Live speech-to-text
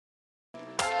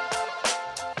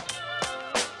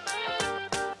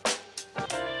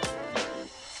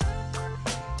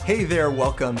Hey there,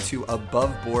 welcome to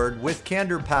Above Board with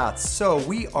Candor Paths. So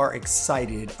we are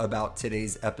excited about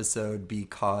today's episode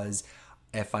because,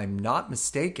 if I'm not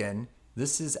mistaken,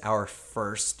 this is our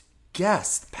first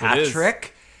guest.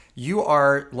 Patrick, you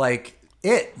are like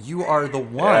it. You are the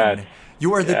one. Yes.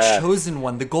 You are the chosen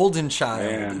one, the golden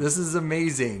child. Man. This is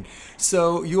amazing.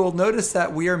 So you'll notice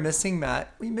that we are missing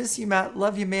Matt. We miss you, Matt.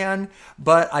 Love you, man.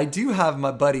 But I do have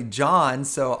my buddy John.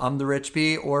 So I'm the Rich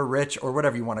B or Rich or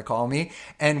whatever you want to call me.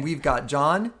 And we've got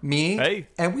John, me,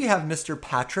 and we have Mr.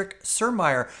 Patrick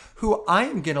Surmeyer, who I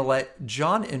am going to let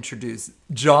John introduce.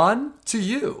 John, to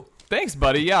you. Thanks,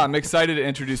 buddy. Yeah, I'm excited to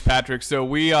introduce Patrick. So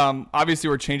we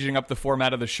obviously we're changing up the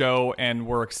format of the show, and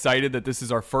we're excited that this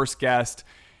is our first guest.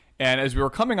 And as we were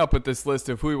coming up with this list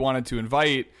of who we wanted to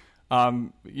invite,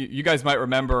 you guys might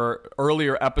remember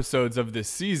earlier episodes of this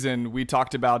season, we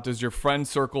talked about, does your friend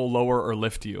circle lower or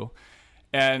lift you?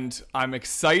 And I'm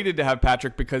excited to have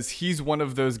Patrick because he's one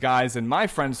of those guys in my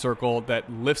friend circle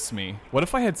that lifts me. What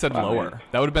if I had said lower? Man.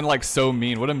 That would have been like so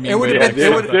mean. What a mean way to say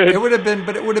that. It would have been,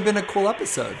 but it would have been a cool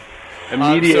episode.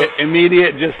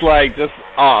 Immediate, just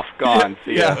off, gone.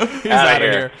 See ya. He's out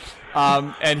of here.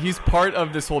 And he's part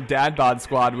of this whole dad bod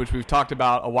squad, which we've talked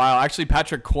about a while. Actually,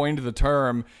 Patrick coined the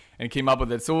term and came up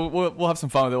with it. So we'll have some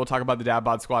fun with it. We'll talk about the dad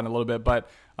bod squad in a little bit. But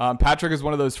Patrick is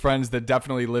one of those friends that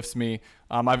definitely lifts me.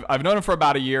 I've known him for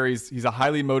about a year. He's a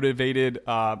highly motivated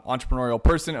entrepreneurial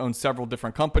person, owns several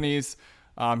different companies.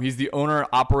 He's the owner and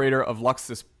operator of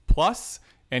Luxus Plus,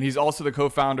 and he's also the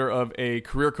co-founder of a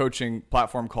career coaching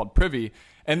platform called Privy.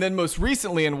 And then most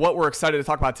recently, and what we're excited to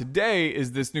talk about today,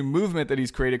 is this new movement that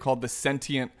he's created called the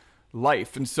Sentient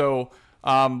Life. And so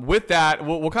with that,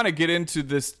 we'll kind of get into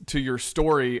this, to your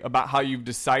story about how you've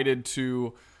decided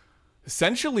to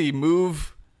essentially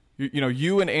move,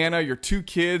 you and Anna, your two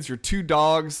kids, your two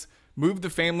dogs, move the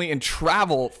family and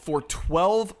travel for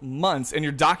 12 months. And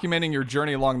you're documenting your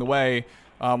journey along the way,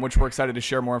 which we're excited to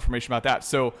share more information about that.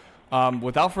 So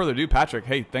without further ado, Patrick,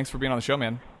 hey, thanks for being on the show,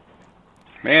 man.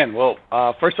 Man, well,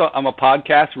 first of all, I'm a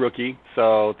podcast rookie,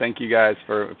 so thank you guys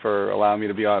for allowing me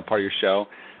to be on a part of your show.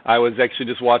 I was actually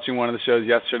just watching one of the shows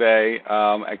yesterday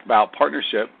about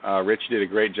partnership. Rich did a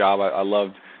great job. I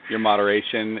loved your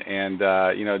moderation, and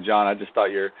John, I just thought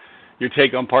your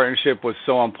take on partnership was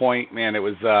so on point. Man, it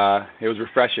was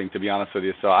refreshing, to be honest with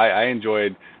you. So I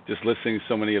enjoyed just listening to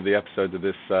so many of the episodes of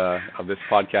this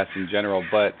podcast in general.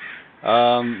 But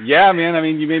yeah, man, I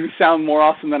mean, you made me sound more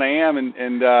awesome than I am,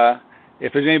 and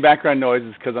if there's any background noise,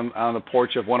 it's because I'm on the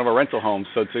porch of one of our rental homes.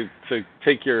 So to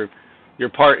take your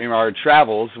part in our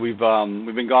travels, we've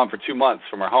been gone for 2 months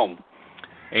from our home,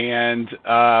 and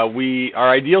our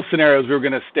ideal scenario is we were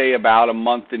going to stay about a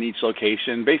month in each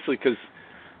location, basically because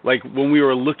like when we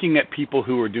were looking at people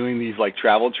who were doing these like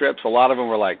travel trips, a lot of them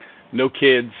were like no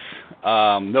kids,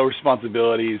 no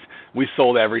responsibilities. We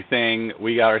sold everything.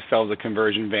 We got ourselves a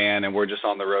conversion van, and we're just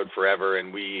on the road forever,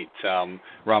 and we eat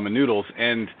ramen noodles.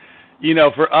 And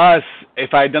for us,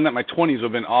 if I had done that in my 20s, it would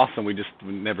have been awesome. We just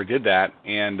never did that.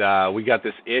 And we got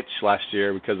this itch last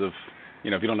year because of,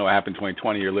 if you don't know what happened in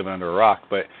 2020, you're living under a rock.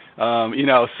 But,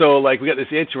 so like we got this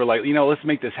itch. We're like, let's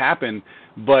make this happen.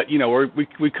 But,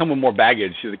 we come with more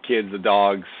baggage to the kids, the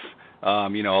dogs, a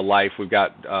life. We've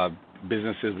got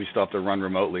businesses we still have to run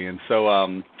remotely. And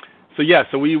so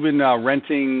we've been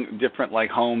renting different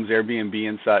like homes, Airbnb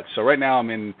and such. So right now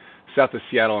I'm in south of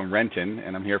Seattle in Renton,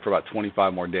 and I'm here for about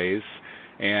 25 more days.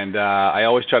 And I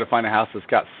always try to find a house that's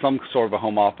got some sort of a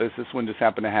home office. This one just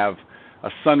happened to have a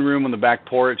sunroom on the back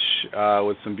porch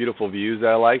with some beautiful views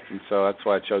that I liked, and so that's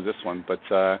why I chose this one. But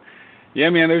yeah,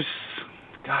 man, there's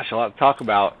a lot to talk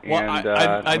about. Well, and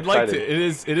I'd like to.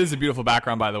 It is a beautiful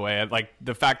background, by the way. Like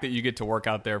the fact that you get to work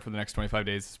out there for the next 25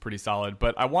 days is pretty solid.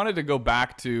 But I wanted to go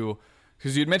back to,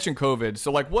 because you'd mentioned COVID.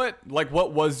 So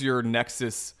what was your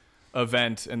Nexus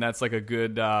event? And that's like a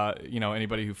good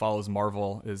anybody who follows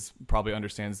Marvel probably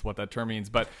understands what that term means.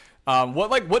 But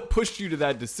what pushed you to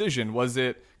that decision? Was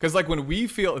it because like when we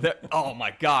feel that, oh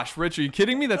my gosh, Rich, are you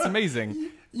kidding me? That's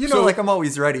amazing. I'm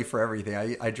always ready for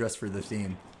everything. I dress for the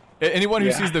theme. Anyone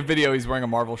who sees the video, he's wearing a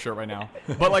Marvel shirt right now.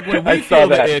 But like when we feel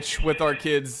the itch with our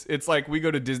kids, it's like we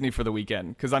go to Disney for the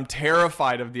weekend because I'm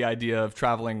terrified of the idea of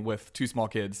traveling with two small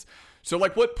kids. So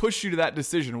like what pushed you to that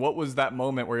decision? What was that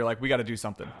moment where you're like, we got to do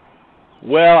something?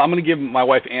 Well, I'm going to give my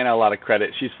wife Anna a lot of credit.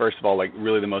 She's, first of all, like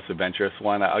really the most adventurous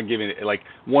one. I'll give you like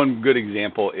one good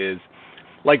example is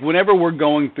like whenever we're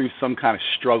going through some kind of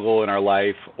struggle in our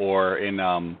life or in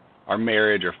our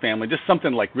marriage or family, just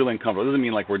something like really uncomfortable. It doesn't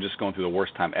mean like we're just going through the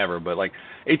worst time ever, but like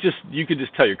it just, you could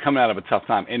just tell you're coming out of a tough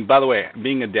time. And by the way,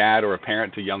 being a dad or a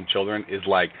parent to young children is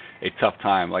like a tough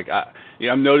time. Like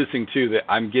I'm noticing too that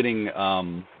I'm getting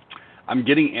I'm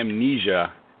getting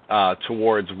amnesia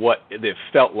towards what it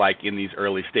felt like in these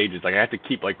early stages. Like I have to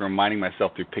keep like reminding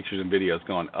myself through pictures and videos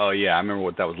going, oh yeah, I remember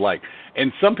what that was like.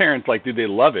 And some parents like, dude, they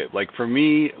love it. Like for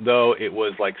me though, it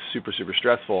was like super, super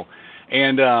stressful.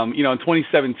 And, in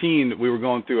 2017, we were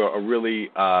going through a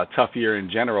really tough year in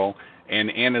general. And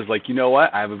Anna's like, you know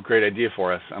what? I have a great idea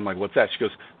for us. I'm like, what's that? She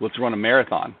goes, let's run a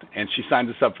marathon. And she signed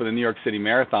us up for the New York City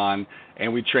Marathon.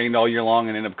 And we trained all year long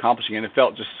and ended up accomplishing it. And it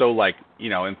felt just so like,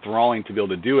 enthralling to be able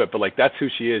to do it. But like, that's who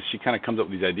she is. She kind of comes up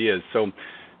with these ideas. So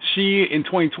she, in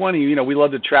 2020, we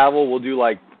love to travel. We'll do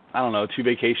like, 2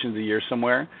 vacations a year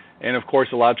somewhere. And of course,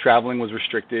 a lot of traveling was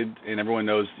restricted. And everyone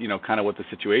knows, kind of what the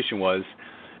situation was.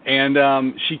 And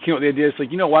she came up with the idea, it's like,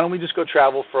 why don't we just go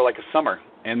travel for like a summer?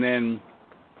 And then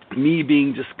me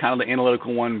being just kind of the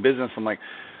analytical one in business, I'm like,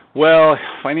 well,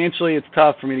 financially it's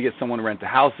tough for me to get someone to rent the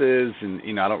houses, and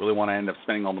I don't really want to end up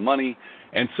spending all the money.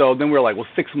 And so then we're like, well,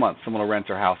 6 months someone will rent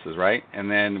our houses, right?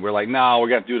 And then we're like, no, we're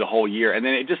going to do the whole year. And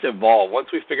then it just evolved. Once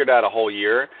we figured out a whole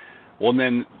year, well,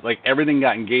 then like everything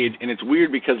got engaged. And it's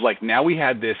weird because like now we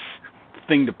had this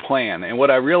thing to plan. And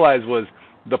what I realized was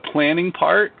the planning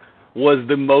part was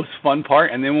the most fun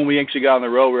part. And then when we actually got on the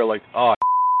road, we were like, oh,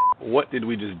 what did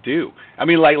we just do? I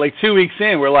mean, like 2 weeks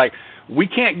in, we're like, we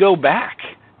can't go back.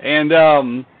 And,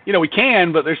 we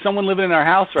can, but there's someone living in our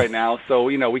house right now. So,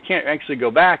 we can't actually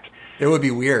go back. It would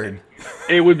be weird.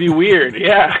 It would be weird,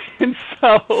 yeah. And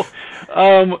so,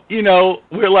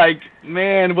 we're like,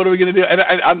 man, what are we going to do? And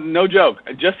I'm no joke,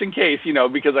 just in case,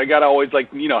 because I got to always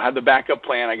have the backup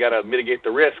plan. I got to mitigate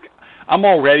the risk. I'm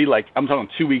already I'm talking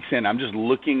 2 weeks in, I'm just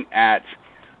looking at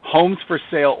homes for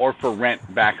sale or for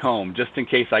rent back home, just in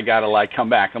case I got to come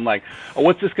back. I'm like, oh,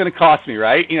 what's this going to cost me,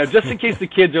 right? Just in case the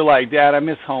kids are like, Dad, I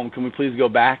miss home. Can we please go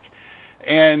back?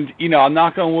 And, I'm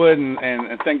knock on wood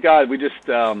and thank God we just,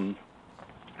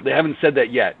 they haven't said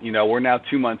that yet. We're now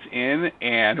 2 months in,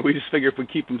 and we just figure if we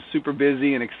keep them super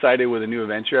busy and excited with a new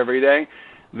adventure every day,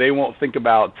 they won't think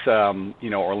about,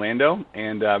 Orlando,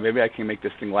 and maybe I can make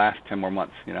this thing last 10 more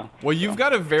months, Well, you've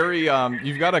got a very,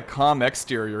 you've got a calm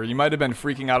exterior. You might have been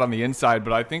freaking out on the inside,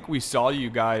 but I think we saw you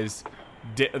guys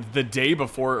the day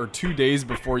before or 2 days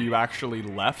before you actually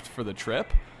left for the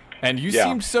trip, and you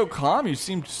seemed so calm. You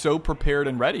seemed so prepared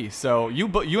and ready. So you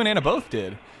and Anna both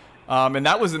did. And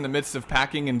that was in the midst of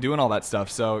packing and doing all that stuff.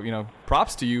 So,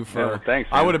 props to you for, thanks,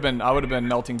 I would have been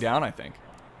melting down, I think.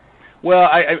 Well,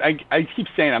 I keep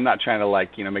saying I'm not trying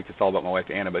to make this all about my wife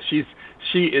Anna, but she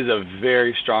is a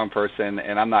very strong person,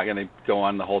 and I'm not going to go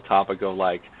on the whole topic of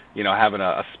having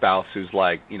a spouse who's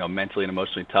mentally and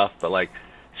emotionally tough, but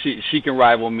she can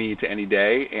rival me to any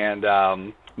day. And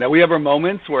now we have our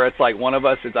moments where it's like one of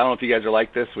us is, I don't know if you guys are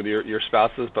like this with your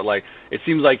spouses, but it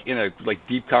seems like in a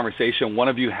deep conversation, one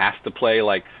of you has to play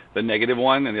the negative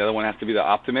one and the other one has to be the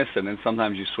optimist, and then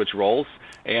sometimes you switch roles.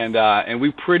 And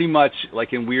we pretty much,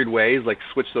 in weird ways,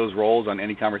 switch those roles on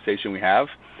any conversation we have.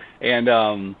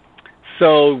 And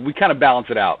so we kind of balance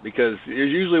it out because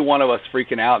there's usually one of us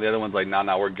freaking out. The other one's like,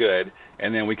 no, we're good.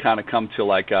 And then we kind of come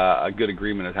to a good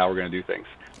agreement of how we're going to do things.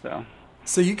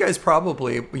 So you guys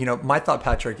probably, my thought,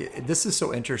 Patrick, this is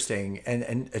so interesting.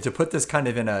 And to put this kind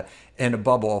of in a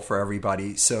bubble for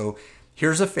everybody. So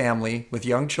here's a family with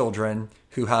young children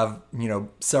who have,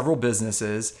 several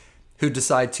businesses who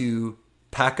decide to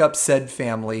pack up said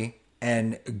family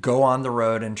and go on the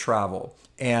road and travel.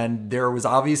 And there was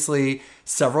obviously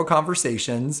several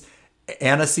conversations.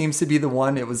 Anna seems to be the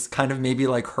one. It was kind of maybe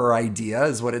her idea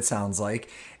is what it sounds like.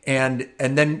 And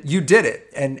then you did it.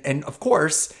 And of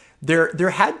course, there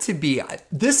had to be,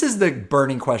 this is the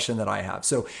burning question that I have.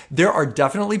 So there are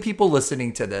definitely people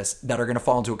listening to this that are going to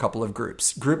fall into a couple of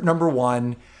groups. Group number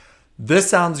one, this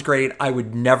sounds great. I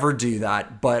would never do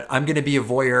that, but I'm going to be a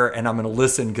voyeur and I'm going to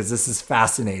listen because this is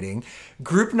fascinating.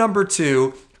 Group number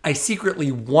two, I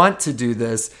secretly want to do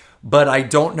this, but I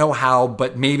don't know how,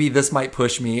 but maybe this might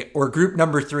push me. Or group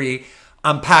number three,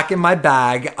 I'm packing my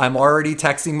bag. I'm already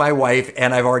texting my wife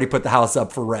and I've already put the house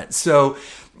up for rent. So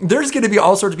there's going to be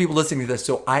all sorts of people listening to this.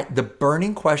 So the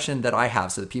burning question that I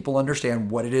have, so that people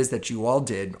understand what it is that you all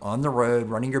did on the road,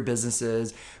 running your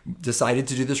businesses, decided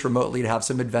to do this remotely to have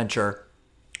some adventure.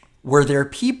 Were there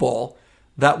people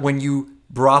that when you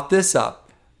brought this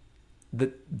up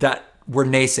that were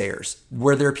naysayers?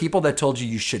 Were there people that told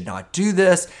you should not do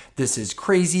this? This is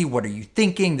crazy. What are you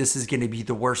thinking? This is going to be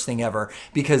the worst thing ever.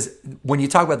 Because when you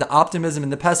talk about the optimism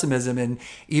and the pessimism, and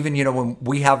even, when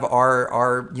we have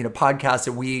our podcast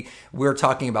and we're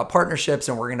talking about partnerships,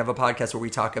 and we're going to have a podcast where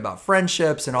we talk about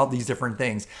friendships and all these different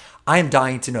things. I am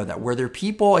dying to know that. Were there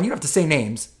people, and you don't have to say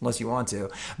names unless you want to,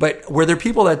 but were there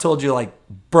people that told you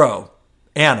bro,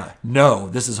 Anna, no,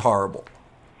 this is horrible?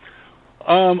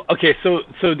 Okay, so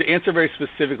to answer very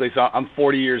specifically, so I'm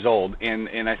 40 years old,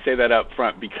 and I say that up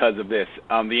front because of this.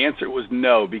 The answer was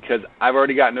no, because I've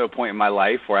already gotten to a point in my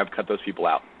life where I've cut those people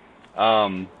out.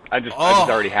 I just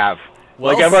already have.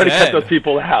 Well I've already said. cut those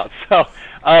people out. So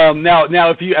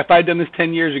now if I'd done this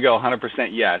 10 years ago, 100%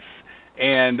 yes.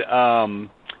 And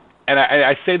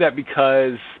I say that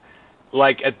because,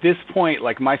 like, at this point,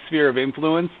 like, my sphere of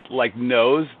influence, like,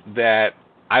 knows that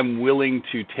I'm willing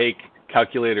to take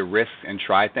calculated risks and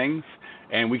try things.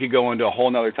 And we could go into a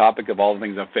whole nother topic of all the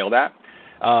things I've failed at,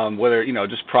 whether,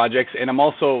 just projects. And I'm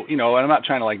also, and I'm not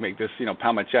trying to, like, make this,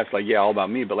 pound my chest, like, yeah, all about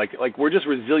me, but like we're just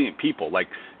resilient people. Like,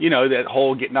 that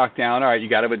whole get knocked down, all right, you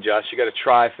got to adjust, you got to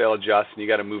try, fail, adjust, and you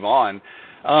got to move on.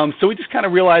 So we just kind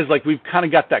of realized, like, we've kind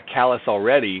of got that callus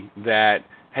already that,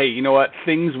 hey, you know what,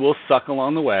 things will suck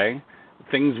along the way.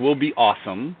 Things will be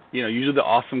awesome. Usually the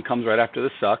awesome comes right after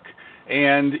the suck.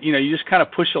 And, you just kind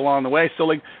of push along the way. So,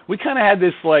 like, we kind of had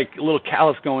this, like, little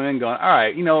callus going in, going, all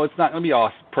right, it's not going to be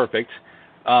awesome, perfect.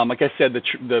 Like I said,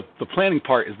 the planning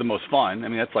part is the most fun. I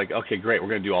mean, that's like, okay, great, we're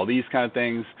going to do all these kind of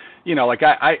things. Like,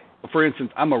 I for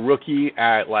instance, I'm a rookie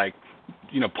at, like,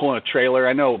 pulling a trailer.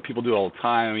 I know people do it all the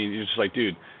time. I mean, you're just like,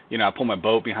 dude, I pull my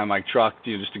boat behind my truck,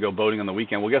 just to go boating on the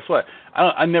weekend. Well, guess what?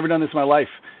 I've never done this in my life.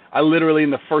 I literally, in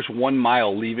the first 1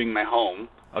 mile leaving my home,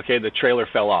 okay, the trailer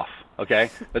fell off.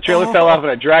 Okay, the trailer fell off, and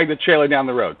I dragged the trailer down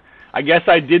the road. I guess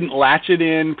I didn't latch it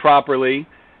in properly,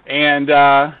 and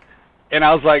I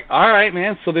was like, all right,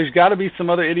 man. So there's got to be some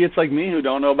other idiots like me who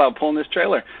don't know about pulling this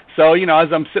trailer. So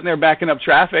as I'm sitting there backing up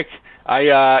traffic,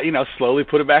 I slowly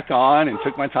put it back on and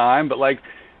took my time. But like,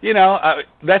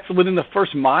 that's within the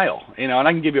first mile. And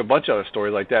I can give you a bunch of other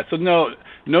stories like that. So no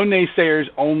naysayers,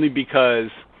 only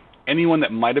because anyone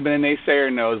that might have been a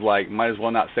naysayer knows, like, might as well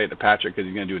not say it to Patrick because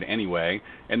he's going to do it anyway.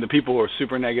 And the people who are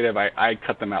super negative, I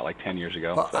cut them out like 10 years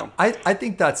ago. Well, so. I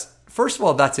think first of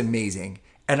all, that's amazing.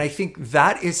 And I think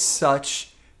that is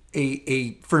such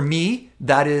for me,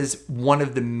 that is one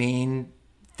of the main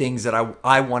things that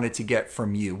I wanted to get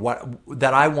from you,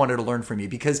 that I wanted to learn from you.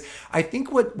 Because I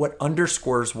think what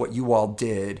underscores what you all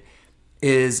did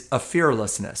is a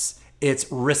fearlessness.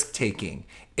 It's risk-taking.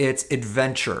 It's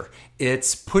adventure.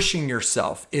 It's pushing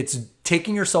yourself. It's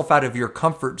taking yourself out of your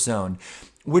comfort zone,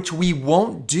 which we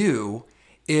won't do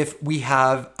if we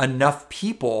have enough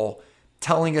people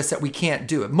telling us that we can't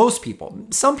do it. Most people.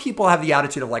 Some people have the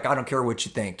attitude of, like, I don't care what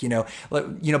you think,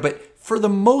 but for the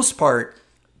most part,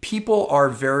 people are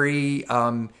very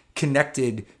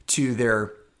connected to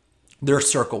their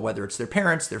circle, whether it's their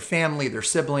parents, their family, their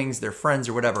siblings, their friends,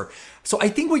 or whatever. So I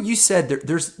think what you said,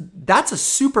 that's a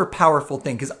super powerful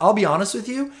thing, because I'll be honest with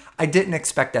you, I didn't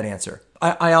expect that answer.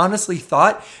 I honestly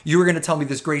thought you were going to tell me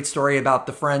this great story about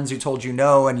the friends who told you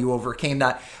no and you overcame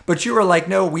that. But you were like,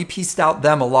 no, we pieced out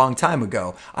them a long time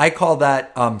ago. I call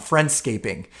that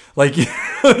friendscaping. Like,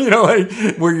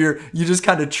 like where you just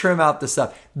kind of trim out the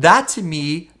stuff. That to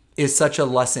me is such a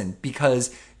lesson,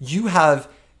 because you have,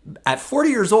 at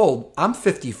 40 years old, I'm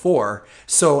 54.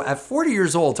 So at 40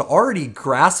 years old, to already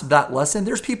grasp that lesson,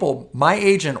 there's people my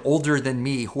age and older than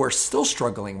me who are still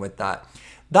struggling with that.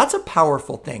 That's a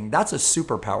powerful thing. That's a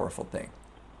super powerful thing.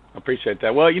 I appreciate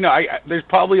that. Well, there's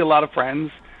probably a lot of friends.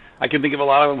 I can think of a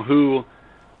lot of them who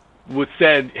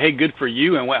said, hey, good for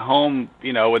you, and went home,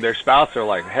 with their spouse. They're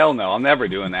like, hell no, I'm never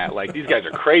doing that. Like, these guys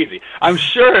are crazy. I'm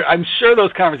sure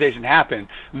those conversations happen.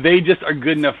 They just are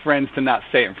good enough friends to not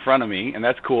say it in front of me, and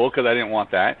that's cool, because I didn't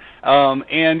want that.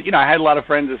 And I had a lot of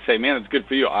friends that say, man, it's good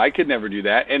for you. I could never do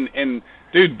that. And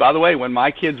dude, by the way, when my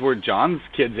kids were John's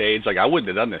kids' age, like, I wouldn't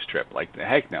have done this trip. Like,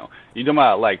 heck no. You talking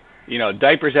about, like,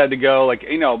 diapers had to go. Like,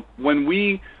 when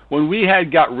we had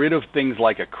got rid of things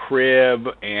like a crib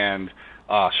and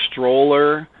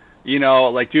stroller,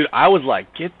 like, dude, I was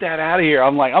like, get that out of here.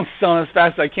 I'm like, I'm selling as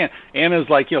fast as I can. Anna's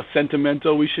like,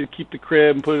 sentimental, we should keep the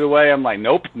crib and put it away. I'm like,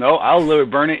 nope, no, I'll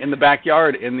literally burn it in the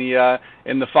backyard in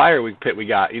the fire pit we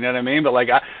got. You know what I mean? But like,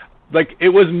 it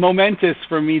was momentous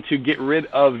for me to get rid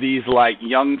of these, like,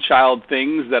 young child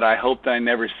things that I hope that I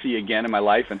never see again in my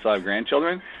life until I have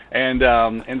grandchildren.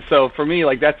 And so for me,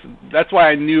 like, that's why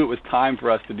I knew it was time for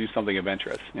us to do something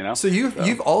adventurous, So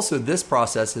you've also, this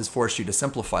process has forced you to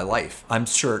simplify life, I'm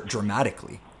sure,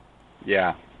 dramatically.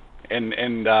 Yeah. And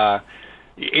Anna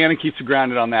keeps me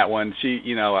grounded on that one.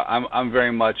 She, I'm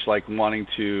very much like wanting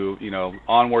to,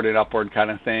 onward and upward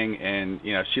kind of thing. And,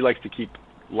 she likes to keep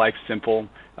life simple.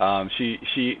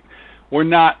 We're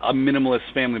not a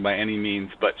minimalist family by any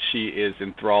means, but she is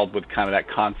enthralled with kind of that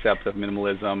concept of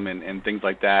minimalism and things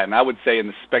like that. And I would say in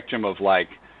the spectrum of, like,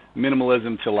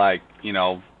 minimalism to, like,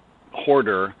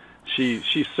 hoarder,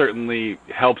 she certainly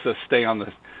helps us stay on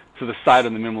the the side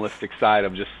of the minimalistic side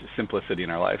of just simplicity in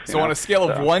our life. So on a scale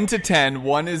of 1 to 10,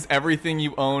 1 is everything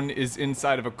you own is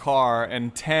inside of a car,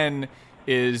 and 10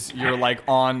 is you're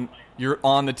on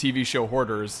the TV show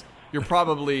Hoarders. You're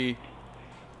probably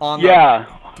on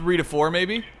 3 to 4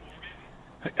 maybe.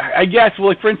 I guess. Well,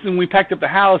 like for instance, when we packed up the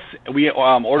house, we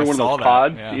ordered one of those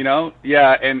pods.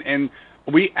 Yeah. And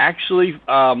we actually,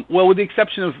 well, with the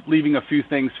exception of leaving a few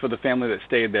things for the family that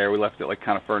stayed there, we left it like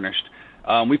kind of furnished.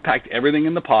 We packed everything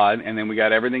in the pod, and then we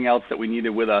got everything else that we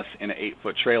needed with us in an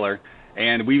 8-foot trailer.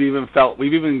 And we've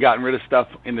even gotten rid of stuff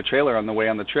in the trailer on the way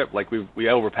on the trip. Like we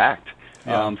overpacked.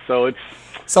 Yeah. So it's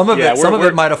some of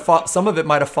it might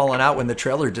have fallen out when the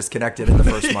trailer disconnected in the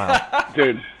first mile.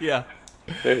 Dude. Yeah.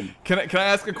 Dude. Can I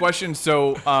ask a question?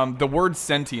 So the word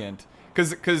sentient,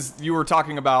 because you were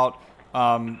talking about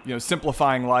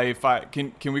simplifying life.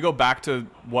 Can we go back to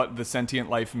what the sentient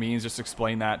life means? Just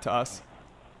explain that to us.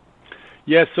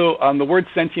 Yeah, so the word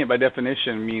sentient by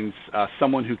definition means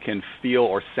someone who can feel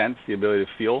or sense, the ability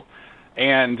to feel.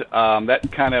 And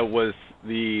that kind of was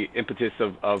the impetus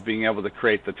of being able to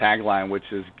create the tagline,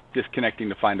 which is disconnecting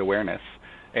to find awareness.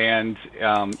 And,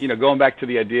 going back to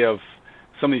the idea of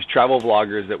some of these travel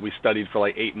vloggers that we studied for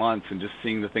like 8 months and just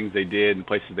seeing the things they did and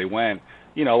places they went,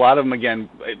 a lot of them, again,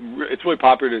 it's really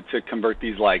popular to convert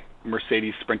these like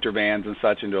Mercedes Sprinter vans and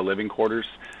such into a living quarters.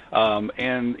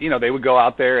 And they would go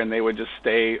out there and they would just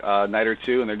stay a night or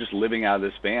two, and they're just living out of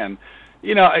this van.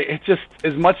 It just,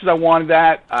 as much as I wanted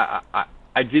that,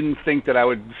 I didn't think that I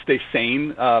would stay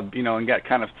sane, and get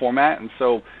kind of format. And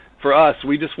so for us,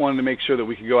 we just wanted to make sure that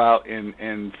we could go out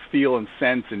and feel and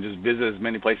sense and just visit as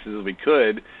many places as we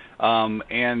could,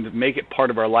 and make it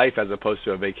part of our life as opposed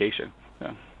to a vacation.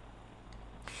 Yeah.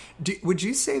 Would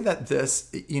you say that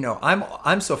this,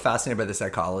 I'm so fascinated by the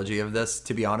psychology of this,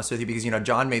 to be honest with you, because,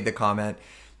 John made the comment,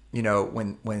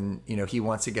 when he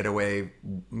wants to get away,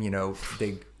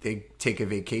 they take a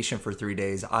vacation for 3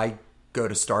 days. I go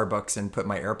to Starbucks and put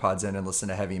my AirPods in and listen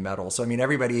to heavy metal. So,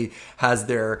 everybody has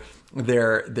their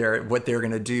what they're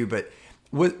going to do, but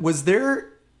would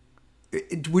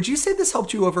you say this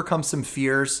helped you overcome some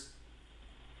fears?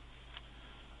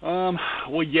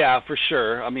 Well, yeah, for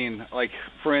sure. Like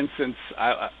for instance,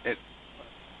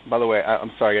 by the way,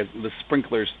 I'm sorry, guys, the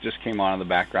sprinklers just came on in the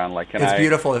background. Like, it's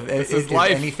beautiful. If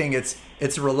anything, it's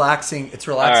relaxing. It's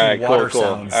relaxing water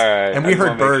sounds. All right. And we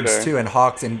heard birds too, and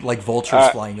hawks and like vultures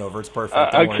flying over. It's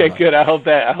perfect. Okay, good. I hope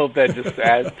that just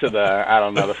adds to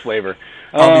the flavor.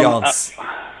 Ambiance.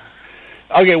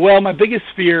 Okay, well, my biggest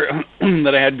fear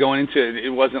that I had going into it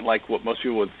wasn't like what most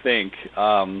people would think.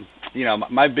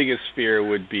 My biggest fear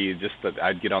would be just that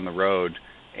I'd get on the road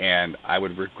and I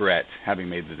would regret having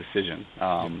made the decision.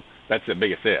 That's the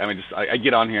biggest thing. I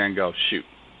get on here and go, shoot.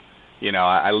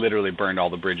 I literally burned all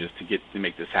the bridges to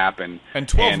make this happen. And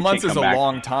 12 months is a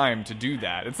long time to do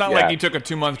that. It's not like you took a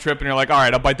 2-month trip and you're like, all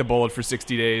right, I'll bite the bullet for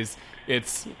 60 days.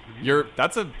 That's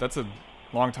a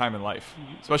long time in life,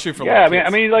 especially for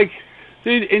kids.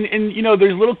 Dude, and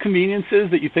there's little conveniences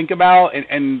that you think about,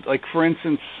 and like for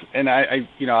instance, and I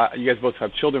you guys both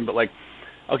have children, but like,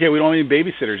 okay, we don't have any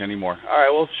babysitters anymore. All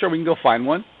right, well, sure, we can go find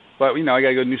one, but I got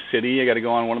to go to a new city, I got to go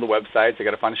on one of the websites, I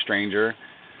got to find a stranger.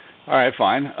 All right,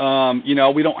 fine.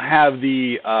 We don't have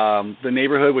the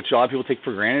neighborhood, which a lot of people take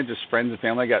for granted, just friends and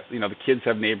family. The kids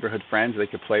have neighborhood friends they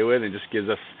could play with, and it just gives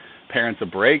us parents a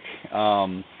break.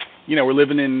 We're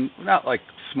living in not like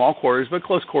small quarters, but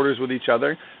close quarters with each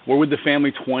other. We're with the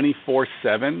family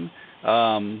 24/7.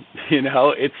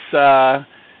 It's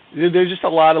there's just a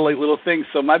lot of like little things.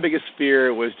 So my biggest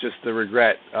fear was just the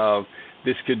regret of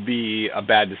this could be a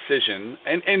bad decision.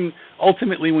 And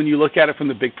ultimately, when you look at it from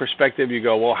the big perspective, you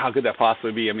go, well, how could that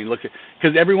possibly be?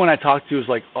 Because everyone I talk to is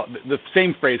like, the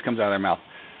same phrase comes out of their mouth.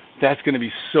 That's going to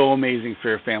be so amazing for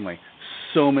your family.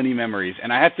 So many memories.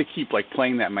 And I have to keep like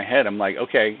playing that in my head. I'm like,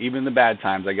 okay, even the bad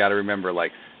times, I got to remember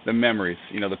like the memories,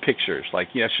 the pictures.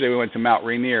 Like yesterday we went to Mount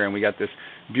Rainier and we got this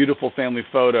beautiful family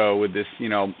photo with this,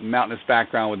 mountainous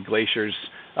background with glaciers,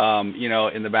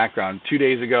 in the background. 2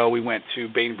 days ago we went to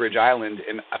Bainbridge Island,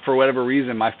 and for whatever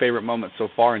reason, my favorite moment so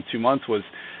far in 2 months was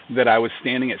that I was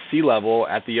standing at sea level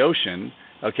at the ocean,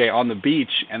 on the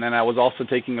beach, and then I was also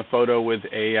taking a photo with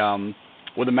a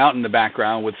mountain in the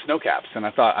background with snow caps, and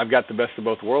I thought I've got the best of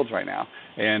both worlds right now.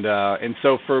 And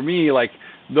so for me, like,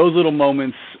 those little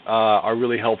moments are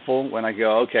really helpful when I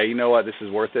go, okay, you know what, this is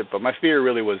worth it. But my fear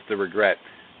really was the regret,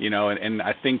 and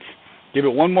I think give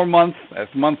it one more month.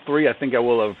 At month 3, I think I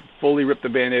will have fully ripped the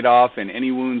Band-Aid off, and any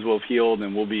wounds will have healed,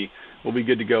 and we'll be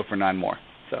good to go for 9 more.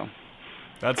 So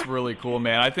that's really cool,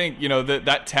 man. I think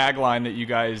that tagline that you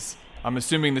guys I'm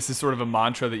assuming this is sort of a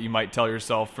mantra that you might tell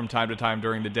yourself from time to time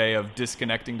during the day of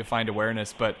disconnecting to find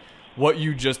awareness. But what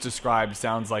you just described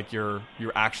sounds like you're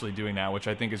actually doing that, which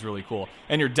I think is really cool.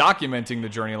 And you're documenting the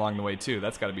journey along the way too.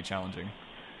 That's got to be challenging.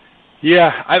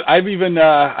 Yeah, I've even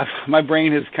my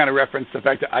brain has kind of referenced the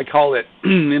fact that I call it,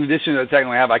 in addition to the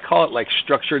technical I have, I call it like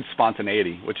structured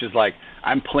spontaneity, which is like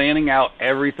I'm planning out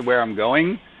everywhere I'm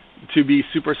going to be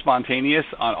super spontaneous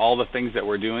on all the things that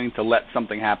we're doing to let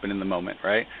something happen in the moment,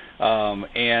 right?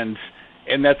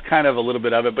 And that's kind of a little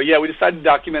bit of it. But yeah, we decided to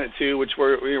document it too, which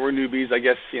we're newbies. I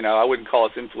guess, I wouldn't call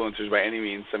us influencers by any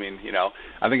means. I mean,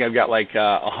 I think I've got like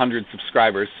 100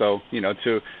 subscribers. So,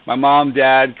 to my mom,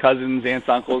 dad, cousins, aunts,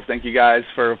 uncles, thank you guys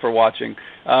for watching.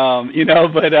 But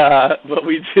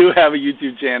we do have a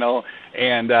YouTube channel,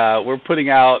 and we're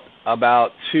putting out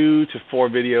about 2 to 4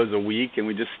 videos a week, and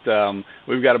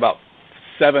we've got about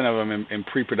 7 of them in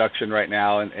pre-production right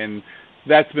now, and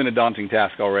that's been a daunting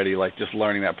task already, like just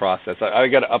learning that process. I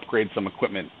got to upgrade some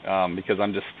equipment because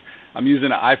I'm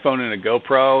using an iPhone and a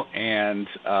GoPro, and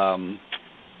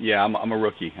I'm a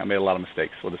rookie. I made a lot of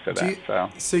mistakes. We'll just say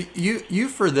that. So you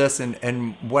for this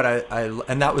and what I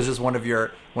and that was just one of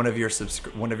your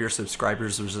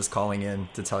subscribers was just calling in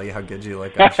to tell you how good you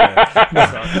look.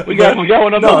 we got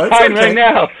one on the line right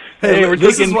now. Hey, we're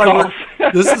this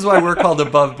is why we're called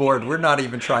Above Board. We're not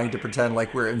even trying to pretend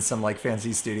like we're in some like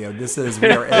fancy studio. We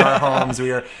are in our homes.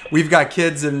 We've got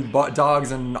kids and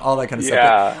dogs and all that kind of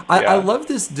stuff. I love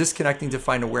this disconnecting to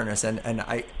find awareness, and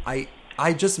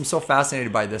I just am so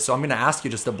fascinated by this. So I'm going to ask you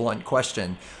just a blunt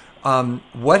question.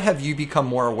 What have you become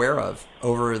more aware of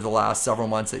over the last several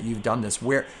months that you've done this?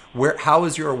 How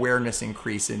has your awareness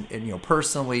increased in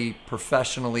personally,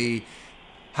 professionally?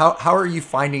 How are you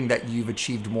finding that you've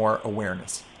achieved more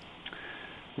awareness?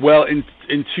 Well, in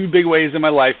 2 big ways in my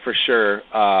life for sure.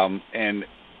 And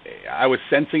I was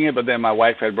sensing it, but then my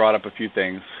wife had brought up a few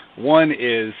things. One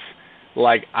is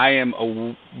like I am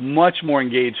a much more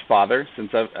engaged father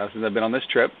since I've been on this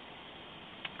trip.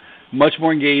 Much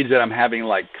more engaged that I'm having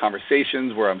like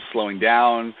conversations where I'm slowing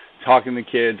down, talking to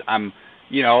kids.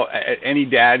 Any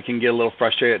dad can get a little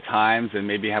frustrated at times and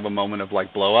maybe have a moment of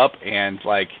like blow up, and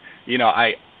like,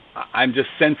 I'm just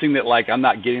sensing that like I'm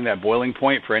not getting that boiling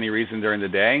point for any reason during the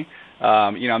day.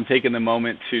 I'm taking the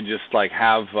moment to just like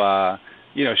have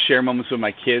share moments with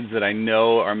my kids that I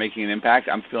know are making an impact.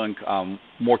 I'm feeling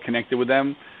more connected with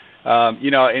them.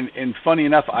 And funny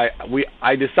enough,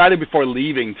 I decided before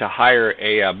leaving to hire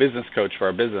a business coach for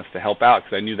our business to help out,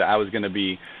 because I knew that I was going to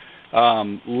be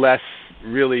less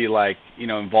really like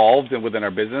involved within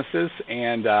our businesses.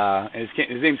 And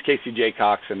his name's Casey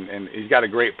Jaycox, and he's got a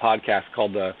great podcast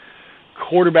called the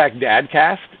Quarterback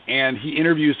Dadcast, and he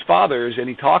interviews fathers, and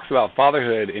he talks about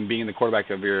fatherhood and being the quarterback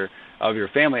of your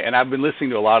family. And I've been listening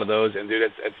to a lot of those, and dude,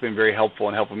 it's been very helpful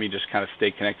in helping me just kind of stay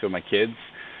connected with my kids.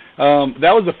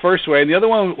 That was the first way. And the other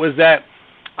one was that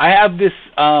I have this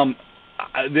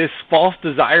false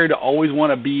desire to always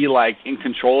want to be like in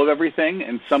control of everything.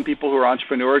 And some people who are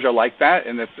entrepreneurs are like that.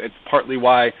 And it's partly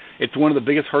why it's one of the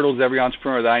biggest hurdles every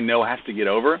entrepreneur that I know has to get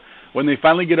over. When they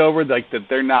finally get over like that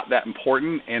they're not that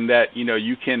important, and that,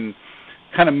 you can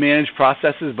kind of manage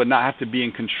processes, but not have to be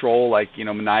in control, like,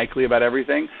 maniacally about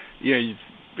everything.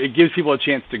 It gives people a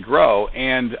chance to grow.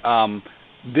 And,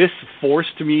 this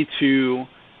forced me to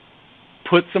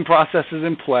put some processes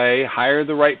in play, hire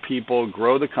the right people,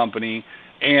 grow the company,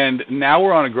 and now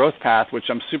we're on a growth path, which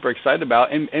I'm super excited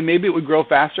about. And maybe it would grow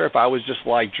faster if I was just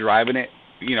like driving it,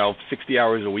 60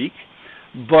 hours a week.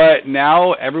 But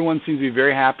now everyone seems to be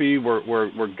very happy.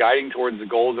 We're guiding towards the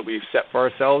goals that we've set for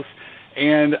ourselves.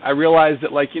 And I realized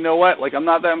that, like, you know what? Like, I'm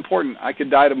not that important. I could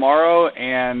die tomorrow,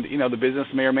 and, the business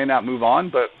may or may not move on,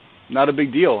 but not a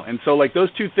big deal. And so, like, those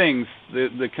 2 things,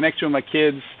 the connection with my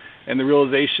kids and the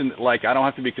realization that, like, I don't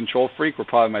have to be a control freak, were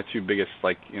probably my 2 biggest,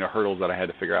 like, hurdles that I had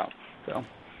to figure out. So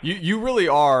you really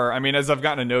are. I mean, as I've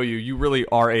gotten to know you, you really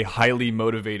are a highly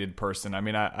motivated person. I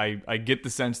mean, I get the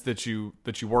sense that you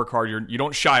work hard. You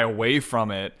don't shy away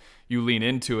from it. You lean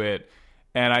into it.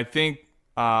 And I think,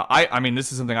 I mean,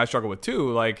 this is something I struggle with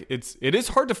too. Like, it is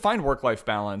hard to find work-life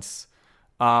balance.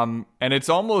 And it's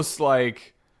almost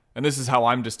like, and this is how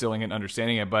I'm distilling it and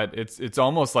understanding it, but it's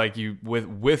almost like you,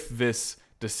 with this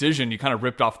decision, you kind of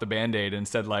ripped off the Band-Aid and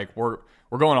said, like, we're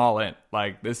going all in.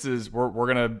 Like,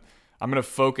 I'm going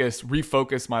to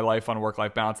refocus my life on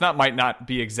work-life balance. That might not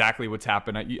be exactly what's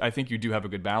happened. I think you do have a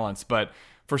good balance, but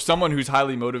for someone who's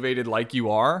highly motivated like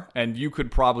you are, and you could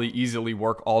probably easily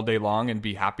work all day long and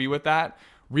be happy with that,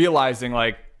 realizing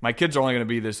like my kids are only going to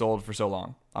be this old for so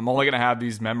long. I'm only going to have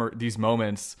these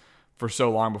moments for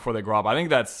so long before they grow up. I think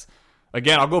that's,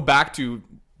 again, I'll go back to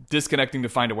disconnecting to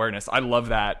find awareness. I love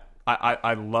that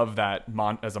I love that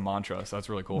as a mantra. So that's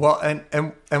really cool. Well,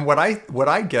 and what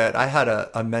I get, I had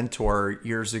a mentor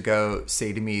years ago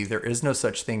say to me, there is no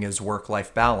such thing as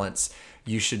work-life balance.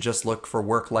 You should just look for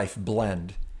work-life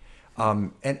blend.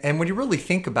 And when you really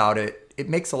think about it, it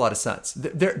makes a lot of sense.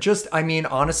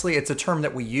 Honestly, it's a term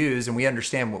that we use and we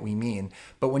understand what we mean.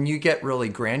 But when you get really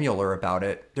granular about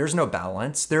it, there's no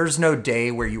balance. There's no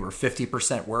day where you were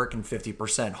 50% work and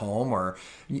 50% home, or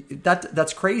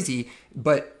that's crazy.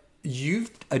 But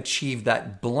you've achieved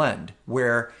that blend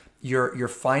where you're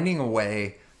finding a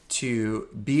way to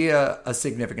be a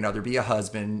significant other, be a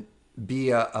husband, be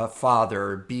a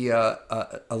father, be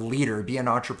a leader, be an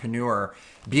entrepreneur,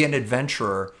 be an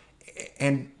adventurer,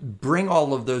 and bring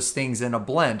all of those things in a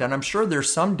blend. And I'm sure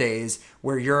there's some days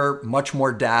where you're much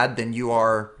more dad than you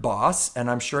are boss. And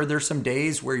I'm sure there's some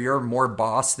days where you're more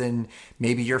boss than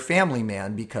maybe you're family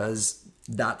man, because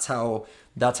that's how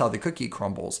the cookie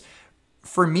crumbles.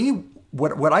 For me,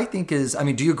 what I think is,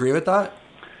 do you agree with that?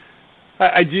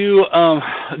 I do.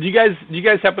 Do you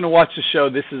guys happen to watch the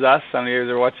show This Is Us? I don't know if you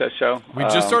ever watched that show. We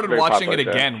just started watching it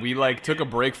again. We took a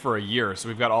break for a year, so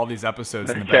we've got all these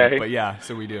episodes in the bank. But yeah,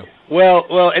 so we do.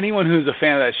 Well, anyone who's a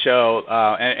fan of that show,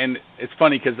 and it's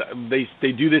funny because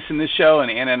they do this in this show, and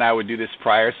Anna and I would do this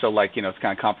prior, so it's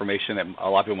kind of confirmation that a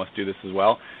lot of people must do this as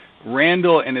well.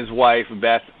 Randall and his wife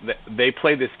Beth, they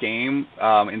play this game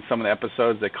in some of the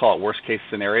episodes. They call it worst case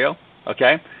scenario.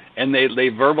 Okay. And they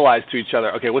verbalize to each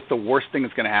other, okay, what's the worst thing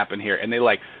that's going to happen here? And they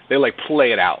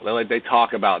play it out. They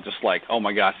talk about just oh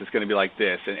my gosh, it's going to be like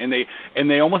this, and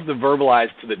they almost verbalize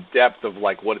to the depth of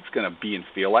what it's going to be and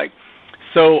feel like.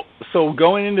 So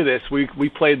going into this, we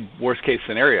played worst case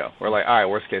scenario. We're all right,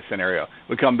 worst case scenario.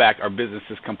 We come back, our business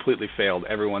has completely failed.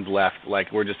 Everyone's left.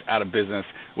 We're just out of business.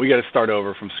 We got to start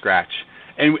over from scratch.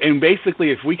 And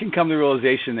basically, if we can come to the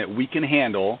realization that we can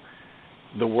handle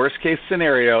the worst case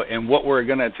scenario and what we're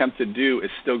going to attempt to do is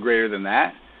still greater than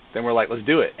that, then we're let's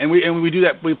do it. And we do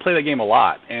that. We play that game a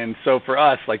lot. And so for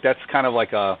us, that's kind of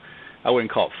I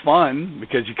wouldn't call it fun,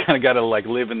 because you kind of got to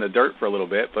live in the dirt for a little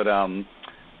bit.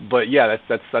 But yeah,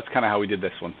 that's kind of how we did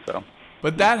this one. So.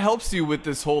 But that helps you with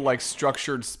this whole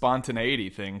structured spontaneity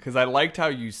thing, because I liked how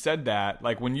you said that.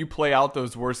 When you play out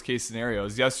those worst case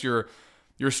scenarios, yes, you're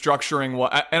structuring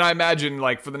what, and I imagine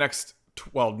for the next,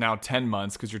 now 10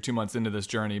 months, because you're 2 months into this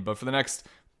journey, but for the next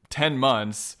 10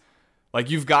 months,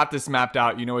 you've got this mapped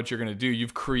out, you know what you're going to do.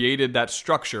 You've created that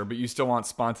structure, but you still want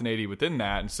spontaneity within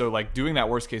that. And so doing that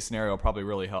worst case scenario probably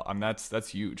really help. That's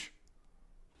huge.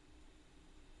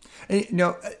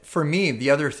 And, for me,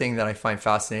 the other thing that I find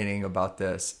fascinating about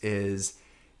this is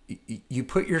you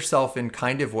put yourself in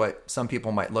kind of what some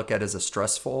people might look at as a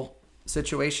stressful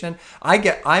situation. I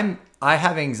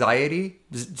have anxiety,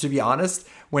 to be honest,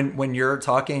 when you're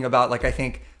talking about I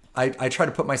think I try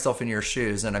to put myself in your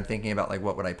shoes, and I'm thinking about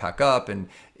what would I pack up, and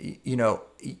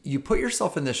you put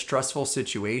yourself in this stressful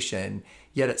situation,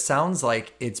 yet it sounds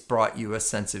like it's brought you a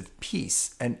sense of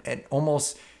peace and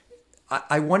almost.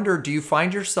 I wonder, do you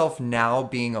find yourself now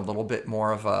being a little bit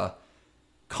more of a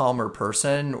calmer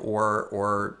person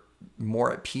or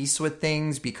more at peace with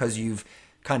things because you've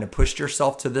kind of pushed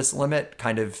yourself to this limit,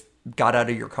 kind of got out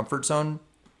of your comfort zone?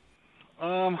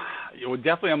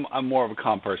 Definitely I'm more of a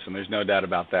calm person. There's no doubt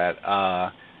about that.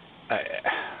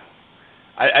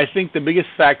 I think the biggest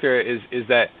factor is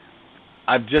that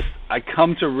I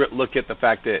come to look at the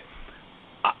fact that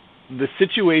the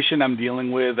situation I'm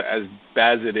dealing with, as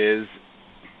bad as it is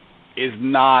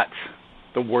not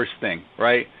the worst thing,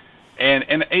 right?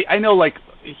 And I know,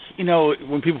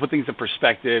 when people put things in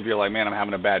perspective, you're like, man, I'm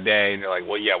having a bad day, and you're like,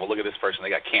 well, yeah, well, look at this person, they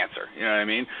got cancer, you know what I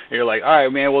mean? And you're like, all right,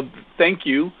 man, well, thank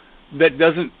you. That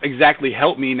doesn't exactly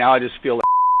help me. Now I just feel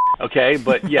okay,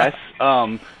 but yes,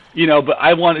 but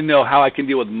I want to know how I can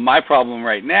deal with my problem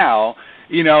right now,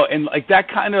 and that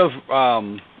kind of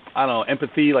I don't know,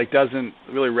 empathy doesn't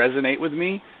really resonate with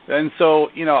me. And so,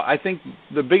 I think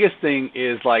the biggest thing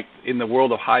is in the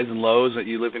world of highs and lows that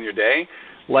you live in your day,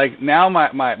 now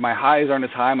my highs aren't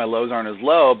as high, my lows aren't as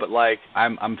low, but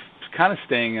I'm kind of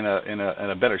staying in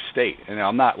a better state. And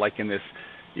I'm not in this,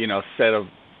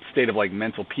 state of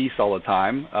mental peace all the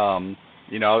time.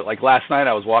 Last night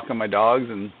I was walking my dogs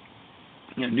and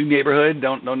new neighborhood,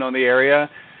 don't know the area,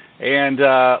 and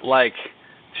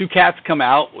two cats come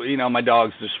out. My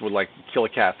dogs just would kill a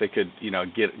cat. They could,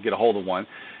 get a hold of one.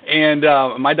 And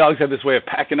my dogs have this way of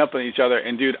packing up on each other.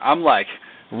 And dude, I'm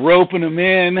roping them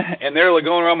in, and they're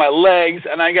going around my legs,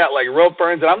 and I got rope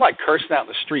burns, and I'm cursing out in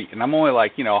the street, and I'm only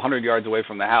 100 yards away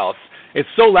from the house. It's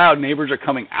so loud, neighbors are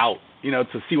coming out,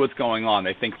 to see what's going on.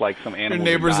 They think some animals. Your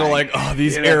neighbors are oh,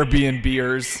 these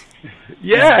Airbnbers.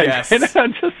 Yeah, and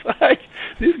I'm just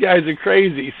these guys are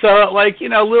crazy. So, like, you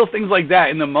know, little things like that.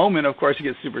 In the moment, of course, you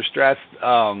get super stressed.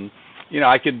 You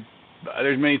know,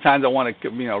 there's many times I want to,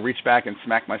 you know, reach back and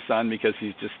smack my son because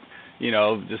he's just, you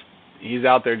know, he's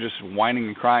out there just whining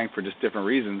and crying for just different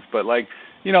reasons. But, like,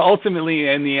 you know, ultimately,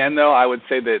 in the end, though, I would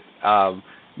say that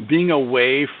being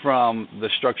away from the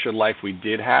structured life we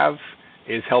did have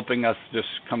is helping us just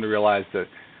come to realize that,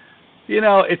 you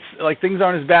know, it's like things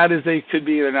aren't as bad as they could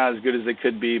be. They're not as good as they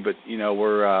could be, but, you know,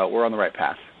 we're on the right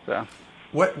path. So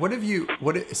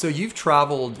so you've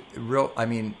traveled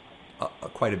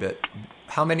quite a bit.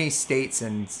 How many states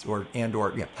or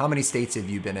how many states have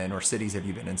you been in, or cities have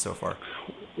you been in so far?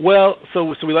 Well, so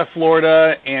we left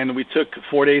Florida, and we took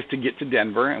 4 days to get to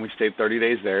Denver, and we stayed 30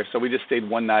 days there. So we just stayed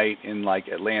one night in, like,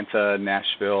 Atlanta,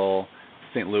 Nashville,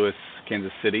 St. Louis,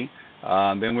 Kansas City.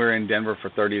 Then we were in Denver for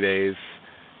 30 days.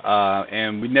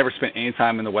 And we never spent any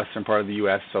time in the western part of the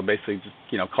U.S., so basically just,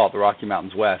 you know, call it the Rocky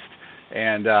Mountains West.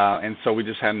 And so we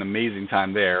just had an amazing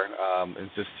time there,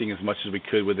 just seeing as much as we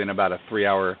could within about a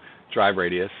 3-hour drive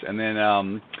radius. And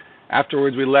then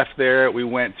afterwards we left there. We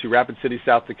went to Rapid City,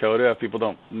 South Dakota. If people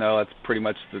don't know, that's pretty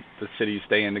much the city you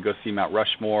stay in to go see Mount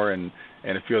Rushmore and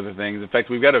a few other things. In fact,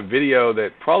 we've got a video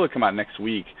that probably come out next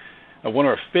week of one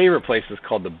of our favorite places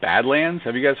called the Badlands.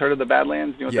 Have you guys heard of the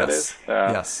Badlands? You know what that is?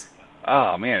 Yes.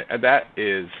 Oh man, that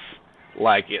is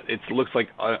like it looks like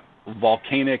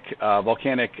volcanic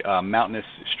mountainous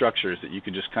structures that you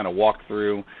could just kind of walk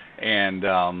through. And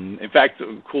in fact,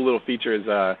 a cool little feature is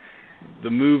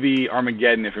the movie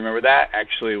Armageddon. If you remember, that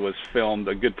actually was filmed.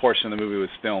 A good portion of the movie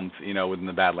was filmed, you know, within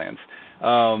the Badlands.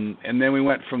 And then we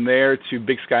went from there to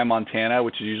Big Sky, Montana,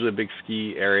 which is usually a big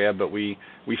ski area, but we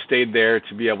stayed there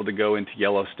to be able to go into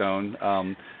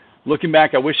Yellowstone. Looking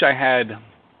back, I wish I had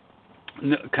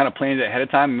kind of planned it ahead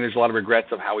of time. I mean, there's a lot of regrets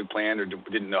of how we planned or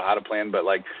didn't know how to plan, but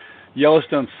like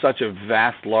Yellowstone's such a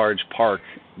vast, large park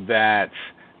that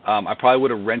I probably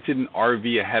would have rented an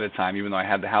RV ahead of time, even though I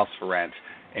had the house for rent,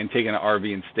 and taken an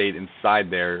RV and stayed inside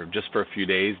there just for a few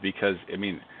days because, I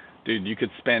mean, dude, you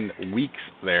could spend weeks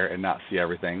there and not see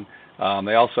everything.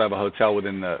 They also have a hotel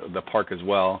within the park as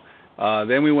well.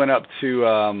 Then we went up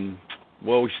to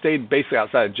we stayed basically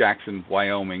outside of Jackson,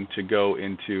 Wyoming, to go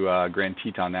into Grand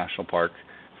Teton National Park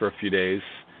for a few days.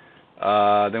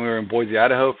 Then we were in Boise,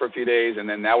 Idaho for a few days, and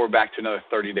then now we're back to another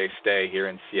 30-day stay here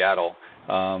in Seattle.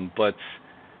 But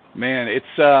man, it's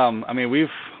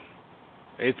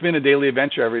it's been a daily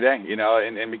adventure every day, you know,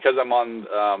 and because I'm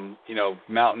on you know,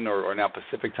 Mountain or now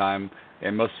Pacific time,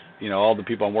 and most, you know, all the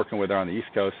people I'm working with are on the East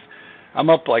Coast,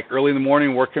 I'm up like early in the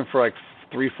morning working for like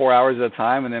 3-4 hours at a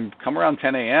time, and then come around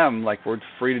 10 a.m. like we're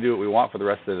free to do what we want for the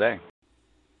rest of the day.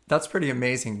 That's pretty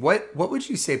amazing. What would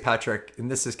you say, Patrick?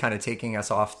 And this is kind of taking us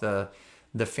off the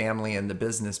family and the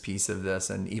business piece of this,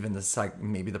 and even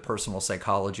maybe the personal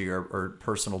psychology or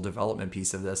personal development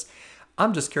piece of this.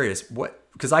 I'm just curious,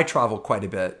 because I travel quite a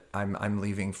bit. I'm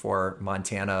leaving for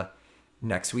Montana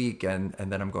next week, and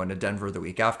then I'm going to Denver the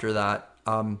week after that.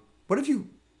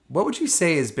 What would you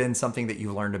say has been something that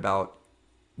you learned about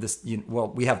this?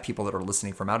 We have people that are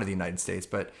listening from out of the United States,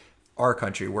 but our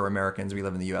country, we're Americans, we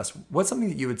live in the U.S. What's something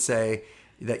that you would say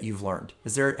that you've learned?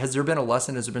 Has there been a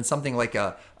lesson? Has there been something like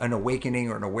an awakening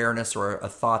or an awareness or a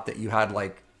thought that you had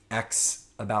like X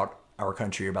about our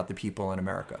country, about the people in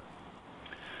America?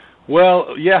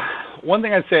 Well, yeah. One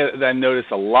thing I'd say that I notice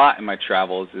a lot in my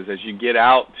travels is as you get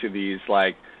out to these,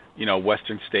 like, you know,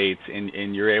 Western states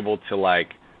and you're able to,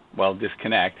 like, well,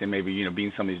 disconnect and maybe, you know, be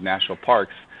in some of these national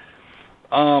parks,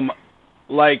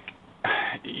 like,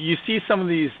 you see some of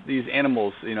these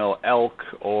animals, you know, elk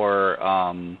or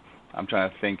I'm trying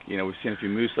to think, you know, we've seen a few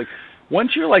moose. Like,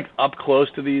 once you're, like, up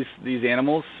close to these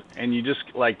animals and you just,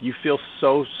 like, you feel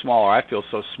so small, or I feel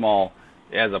so small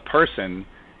as a person,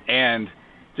 and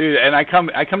dude, and I come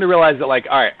to realize that, like,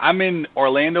 all right, I'm in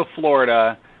Orlando,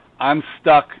 Florida. I'm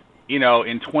stuck, you know,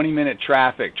 in 20-minute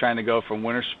traffic trying to go from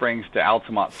Winter Springs to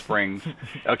Altamont Springs,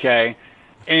 okay?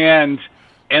 And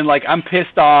like, I'm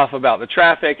pissed off about the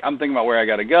traffic. I'm thinking about where I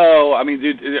got to go. I mean,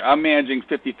 dude, I'm managing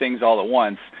 50 things all at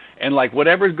once. And, like,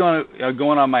 whatever's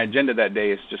going on my agenda that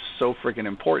day is just so freaking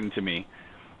important to me.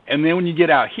 And then when you get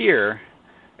out here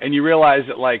and you realize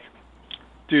that, like,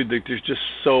 dude, there's just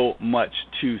so much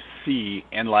to see,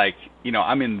 and, like, you know,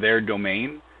 I'm in their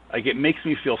domain. Like, it makes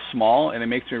me feel small, and it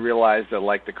makes me realize that,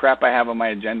 like, the crap I have on my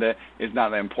agenda is not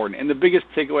that important. And the biggest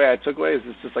takeaway I took away is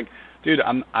it's just like, dude,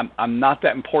 I'm not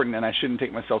that important, and I shouldn't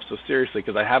take myself so seriously,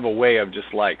 because I have a way of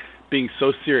just, like, being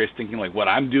so serious, thinking, like, what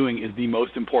I'm doing is the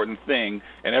most important thing,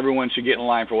 and everyone should get in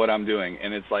line for what I'm doing.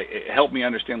 And it's like, it helped me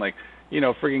understand, like, you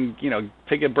know, freaking, you know,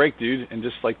 take a break, dude, and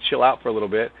just, like, chill out for a little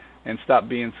bit and stop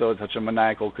being such a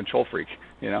maniacal control freak.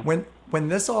 When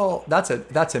this all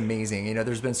that's amazing.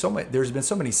 There's been so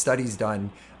many studies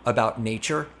done about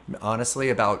nature, honestly,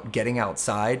 about getting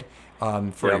outside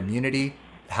for immunity.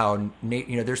 How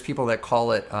there's people that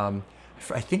call it.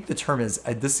 I think the term is.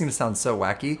 This is going to sound so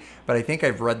wacky, but I think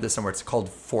I've read this somewhere. It's called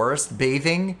forest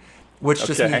bathing, which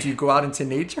just means you go out into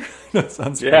nature. That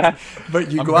sounds crazy,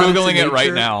 but you go out into nature. I'm Googling it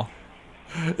right now.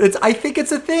 I think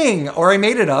it's a thing, or I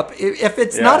made it up. If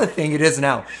it's not a thing, it is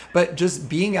now. But just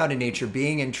being out in nature,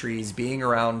 being in trees, being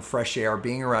around fresh air,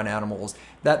 being around animals,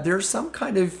 that there's some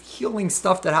kind of healing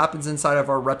stuff that happens inside of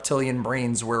our reptilian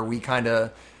brains where we kind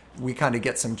of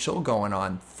get some chill going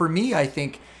on. For me, I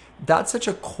think that's such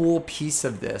a cool piece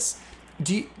of this.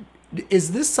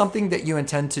 Is this something that you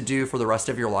intend to do for the rest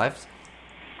of your lives?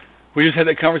 We just had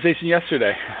that conversation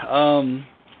yesterday.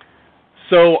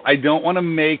 So I don't want to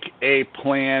make a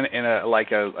plan and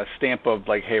a stamp of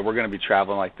like, hey, we're going to be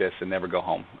traveling like this and never go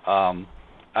home.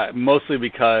 Mostly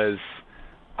because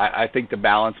I think the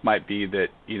balance might be that,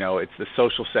 it's the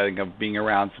social setting of being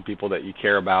around some people that you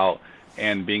care about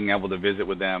and being able to visit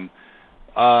with them.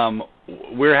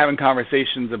 We're having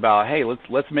conversations about, hey,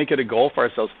 let's make it a goal for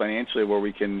ourselves financially where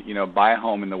we can, buy a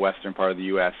home in the western part of the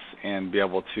U.S. and be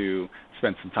able to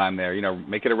spend some time there,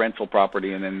 make it a rental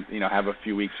property and then, have a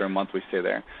few weeks or a month we stay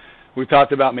there. We've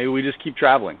talked about maybe we just keep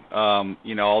traveling,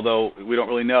 although we don't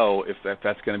really know if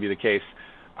that's going to be the case.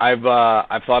 I've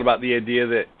thought about the idea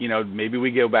that, maybe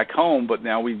we go back home, but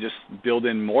now we just build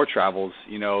in more travels,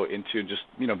 into just,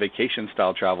 vacation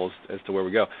style travels as to where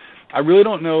we go. I really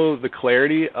don't know the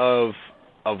clarity of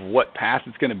what path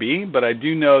it's going to be, but I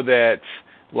do know that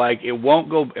it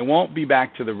won't be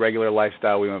back to the regular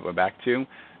lifestyle we went back to.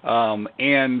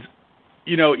 And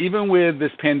even with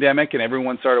this pandemic and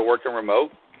everyone started working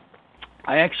remote,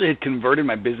 I actually had converted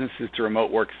my businesses to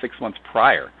remote work 6 months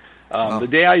prior. The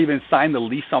day I even signed the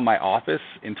lease on my office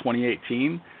in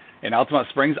 2018 in Altamont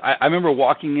Springs, I remember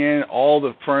walking in, all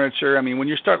the furniture. I mean, when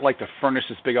you start to furnish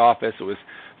this big office, it was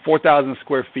 4,000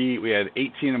 square feet. We had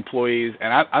 18 employees.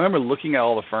 And I remember looking at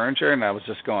all the furniture and I was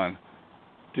just going,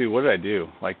 dude, what did I do?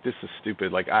 This is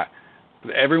stupid.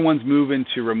 Everyone's moving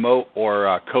to remote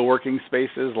or co-working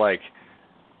spaces.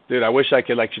 Dude, I wish I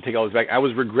could take all this back. I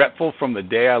was regretful from the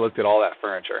day I looked at all that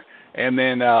furniture. And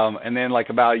then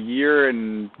about a year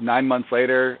and 9 months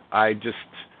later, I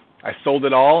sold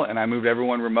it all and I moved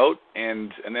everyone remote.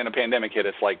 And then a pandemic hit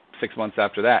us 6 months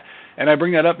after that. And I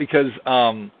bring that up because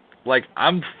I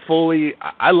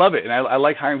love it. And I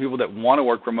like hiring people that want to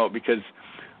work remote because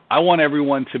I want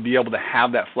everyone to be able to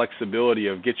have that flexibility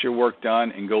of get your work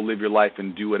done and go live your life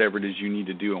and do whatever it is you need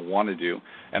to do and want to do.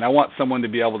 And I want someone to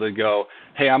be able to go,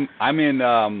 hey, I'm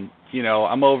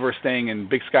over staying in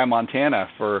Big Sky, Montana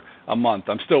for a month.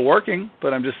 I'm still working,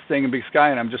 but I'm just staying in Big Sky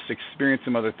and I'm just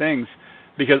experiencing other things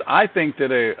because I think that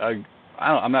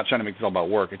I'm not trying to make this all about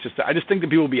work. I just think that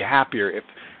people would be happier if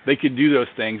they could do those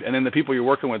things and then the people you're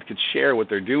working with could share what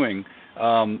they're doing.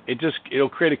 It'll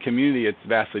create a community. It's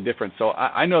vastly different. So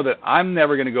I know that I'm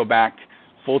never going to go back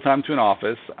full-time to an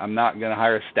office. I'm not going to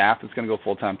hire a staff that's going to go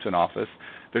full-time to an office.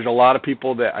 There's a lot of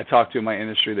people that I talk to in my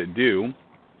industry that do,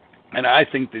 and I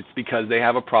think it's because they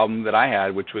have a problem that I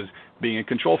had, which was being a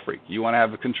control freak. You want to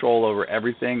have a control over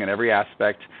everything and every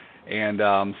aspect, and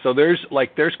so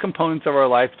there's components of our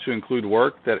life to include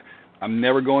work that I'm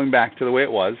never going back to the way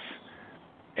it was.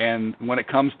 And when it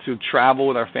comes to travel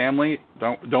with our family,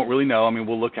 don't really know. I mean,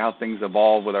 we'll look how things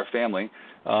evolve with our family.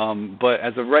 But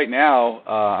as of right now,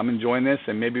 I'm enjoying this,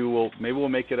 and maybe we'll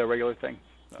make it a regular thing.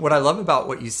 What I love about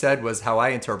what you said was how I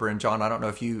interpret, and John, I don't know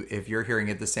if you're hearing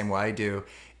it the same way I do,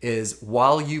 is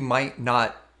while you might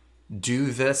not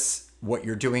do this, what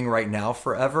you're doing right now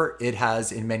forever, it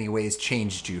has in many ways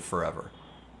changed you forever.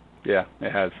 Yeah,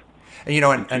 it has. And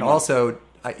and also,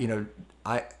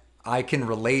 I can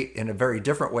relate in a very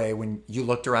different way when you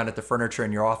looked around at the furniture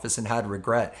in your office and had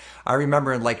regret. I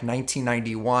remember in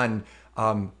 1991,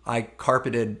 I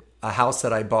carpeted a house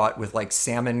that I bought with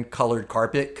salmon colored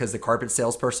carpet because the carpet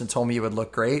salesperson told me it would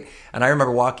look great. And I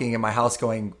remember walking in my house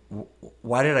going,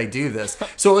 why did I do this?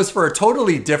 So it was for a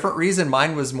totally different reason.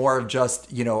 Mine was more of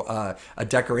just, a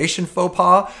decoration faux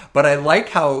pas. But I like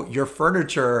how your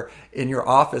furniture in your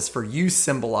office for you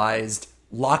symbolized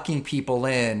locking people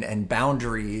in and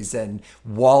boundaries and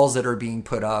walls that are being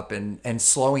put up and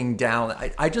slowing down.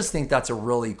 I just think that's a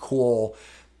really cool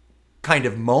kind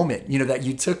of moment, that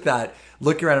you took that,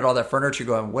 looking around at all that furniture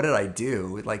going, what did I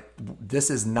do? This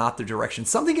is not the direction.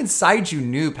 Something inside you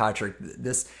knew, Patrick,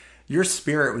 your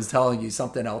spirit was telling you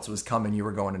something else was coming. You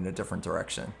were going in a different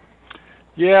direction.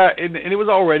 Yeah, and it was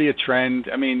already a trend.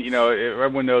 I mean,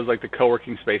 everyone knows like the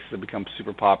co-working spaces have become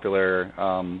super popular.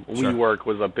 Sure. WeWork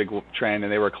was a big trend,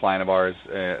 and they were a client of ours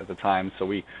at the time.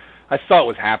 So I saw it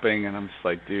was happening, and I'm just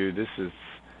like, dude, this is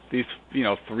these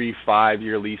 3-5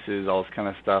 year leases, all this kind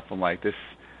of stuff. I'm like, this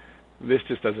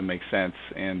just doesn't make sense.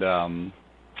 And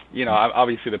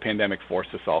obviously the pandemic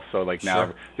forced us all. So like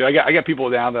now, Sure. I got people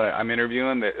now that I'm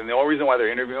interviewing, and the only reason why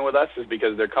they're interviewing with us is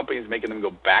because their company is making them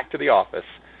go back to the office.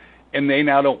 And they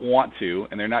now don't want to,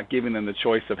 and they're not giving them the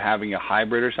choice of having a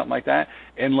hybrid or something like that.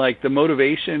 And like the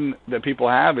motivation that people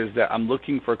have is that I'm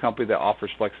looking for a company that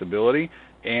offers flexibility.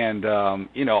 And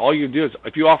all you do is,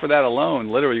 if you offer that alone,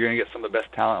 literally you're going to get some of the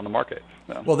best talent on the market.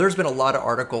 So. Well, there's been a lot of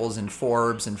articles in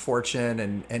Forbes and Fortune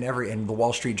and the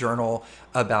Wall Street Journal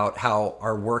about how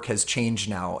our work has changed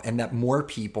now, and that more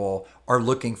people are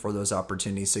looking for those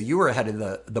opportunities. So you were ahead of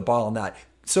the ball on that.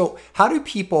 So how do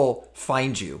people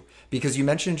find you? Because you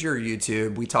mentioned your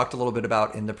YouTube. We talked a little bit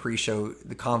about in the pre-show,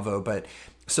 the convo, but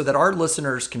so that our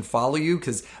listeners can follow you,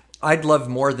 because I'd love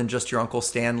more than just your Uncle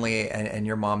Stanley and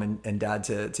your mom and dad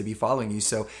to be following you.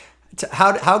 So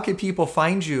how can people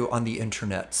find you on the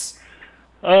internets?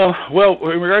 Well,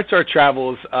 in regards to our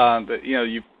travels,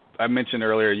 I mentioned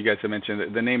earlier, you guys have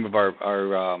mentioned the name of our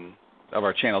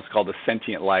channel is called The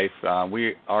Sentient Life.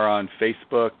 We are on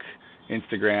Facebook,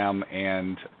 Instagram,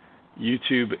 and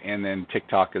YouTube, and then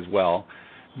TikTok as well.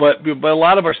 But a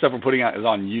lot of our stuff we're putting out is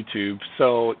on YouTube.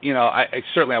 So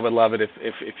I would love it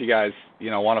if you guys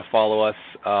want to follow us.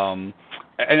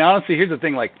 And honestly, here's the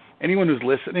thing: like anyone who's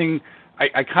listening,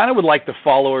 I kind of would like the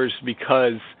followers,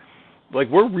 because like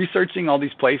we're researching all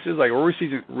these places. Like we're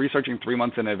researching 3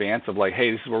 months in advance of like, hey,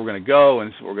 this is where we're going to go, and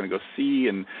this is what we're going to go see,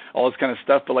 and all this kind of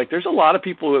stuff. But like, there's a lot of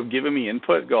people who have given me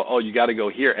input. Go, oh, you got to go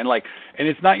here, and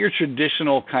it's not your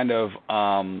traditional kind of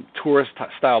tourist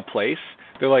style place.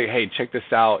 They're like, hey, check this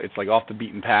out. It's like off the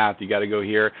beaten path. You got to go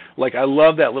here. Like, I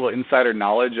love that little insider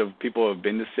knowledge of people who have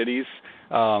been to cities,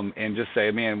 and just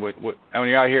say, man, when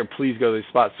you're out here, please go to these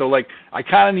spots. So like, I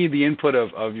kind of need the input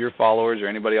of your followers or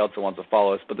anybody else that wants to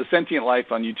follow us. But The Sentient Life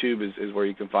on YouTube is where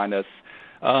you can find us.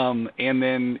 And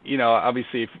then,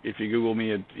 obviously if you Google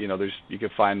me, you can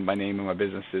find my name and my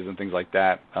businesses and things like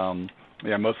that.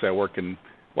 Mostly I work in,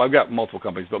 well, I've got multiple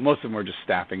companies, but most of them are just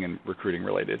staffing and recruiting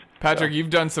related. Patrick, You've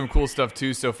done some cool stuff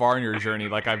too so far in your journey.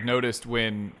 Like I've noticed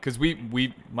because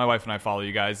my wife and I follow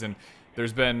you guys, and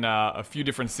there's been a few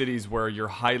different cities where you're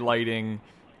highlighting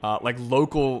like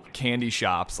local candy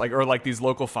shops, or these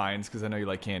local finds, because I know you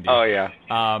like candy. Oh yeah.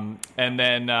 And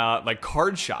then like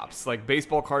card shops, like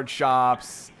baseball card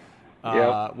shops,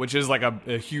 which is like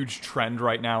a huge trend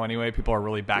right now. Anyway, people are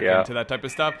really back into that type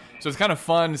of stuff. So it's kind of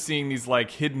fun seeing these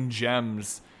like hidden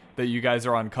gems that you guys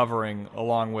are uncovering,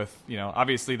 along with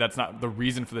obviously that's not the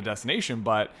reason for the destination,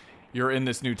 but you're in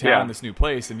this new town, this new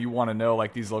place, and you want to know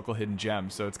like these local hidden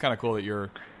gems. So it's kind of cool that you're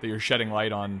shedding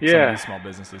light on some of these small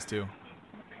businesses too.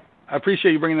 I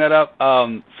appreciate you bringing that up.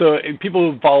 So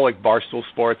people who follow like Barstool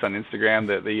Sports on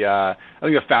Instagram, I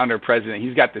think the founder president,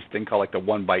 he's got this thing called like the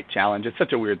One Bite Challenge. It's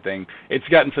such a weird thing. It's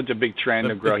gotten such a big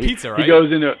trend of growth. Pizza, right? He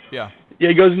goes into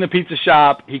he goes in the pizza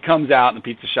shop. He comes out in the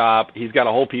pizza shop. He's got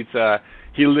a whole pizza.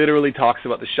 He literally talks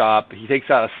about the shop. He takes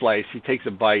out a slice. He takes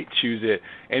a bite, chews it,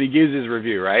 and he gives his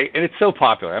review, right? And it's so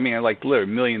popular. I mean, like literally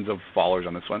millions of followers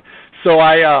on this one. So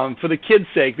I, for the kids'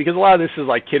 sake, because a lot of this is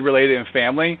like kid-related and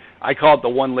family, I call it the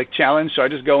One Lick Challenge. So I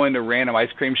just go into random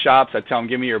ice cream shops. I tell them,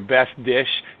 give me your best dish,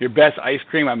 your best ice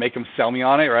cream. I make them sell me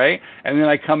on it, right? And then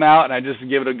I come out and I just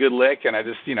give it a good lick, and I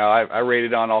just, I rate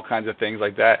it on all kinds of things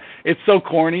like that. It's so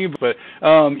corny, but,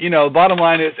 bottom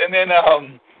line is,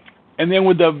 and then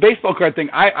with the baseball card thing,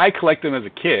 I collect them as a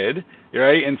kid,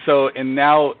 right? And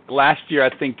now last year,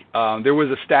 I think there was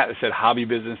a stat that said hobby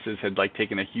businesses had like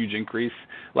taken a huge increase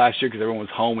last year because everyone was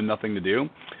home with nothing to do.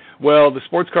 Well, the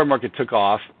sports card market took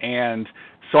off, and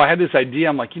so I had this idea.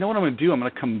 I'm like, you know what I'm going to do? I'm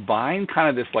going to combine kind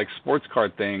of this like sports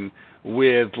card thing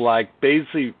with like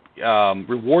basically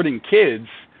rewarding kids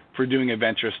for doing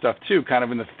adventurous stuff too, kind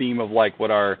of in the theme of like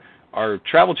what our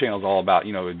travel channel is all about,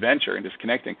 adventure and just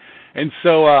connecting. And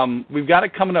so we've got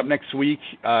it coming up next week.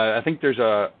 I think there's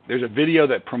a video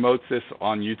that promotes this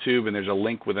on YouTube, and there's a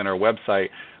link within our website.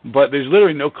 But there's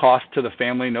literally no cost to the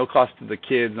family, no cost to the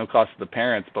kids, no cost to the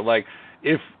parents. But like,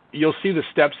 if you'll see the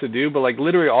steps to do, but like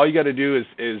literally all you got to do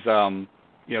is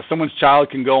someone's child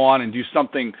can go on and do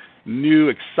something new,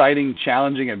 exciting,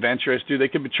 challenging, adventurous. They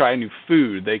could try new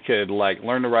food. They could like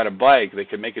learn to ride a bike. They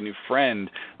could make a new friend.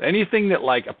 Anything that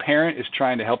like a parent is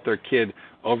trying to help their kid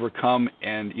overcome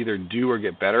and either do or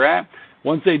get better at.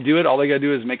 Once they do it, all they got to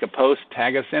do is make a post,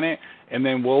 tag us in it, and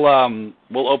then we'll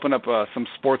open up some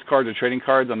sports cards or trading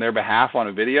cards on their behalf on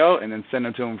a video, and then send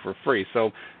them to them for free.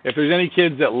 So if there's any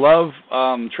kids that love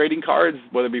trading cards,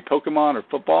 whether it be Pokemon or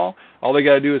football, all they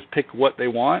got to do is pick what they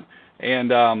want, and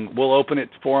we'll open it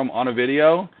for them on a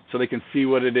video so they can see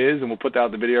what it is, and we'll put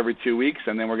out the video every 2 weeks,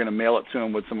 and then we're going to mail it to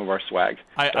them with some of our swag.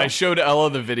 I showed Ella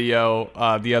the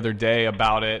video the other day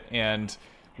about it, and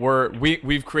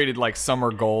we've created like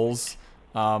summer goals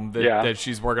that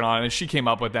she's working on, and she came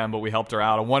up with them, but we helped her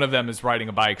out. And one of them is riding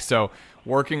a bike. So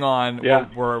we're working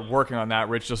on that.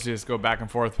 Rich, just go back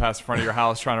and forth past the front of your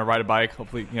house trying to ride a bike.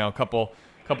 Hopefully, a couple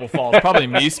falls, probably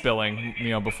me spilling,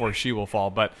 before she will fall.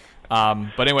 But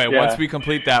anyway, once we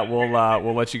complete that,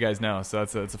 we'll let you guys know. So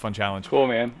it's a fun challenge. Cool,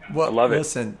 man. Well, I love it.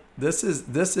 Listen, this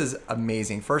is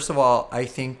amazing. First of all, I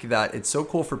think that it's so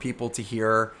cool for people to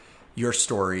hear your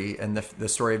story and the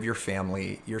story of your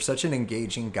family. You're such an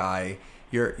engaging guy.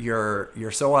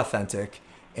 You're so authentic,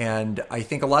 and I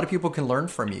think a lot of people can learn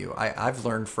from you. I've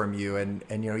learned from you, and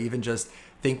even just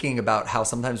thinking about how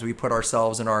sometimes we put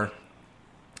ourselves in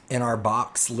our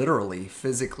box, literally,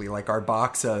 physically, like our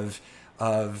box of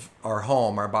our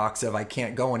home, our box of I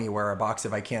can't go anywhere, our box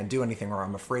of I can't do anything or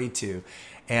I'm afraid to.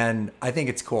 And I think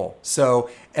it's cool. So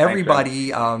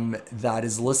everybody that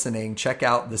is listening, check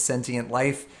out The Sentient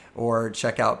Life or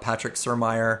check out Patrick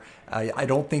Surmaier. I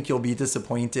don't think you'll be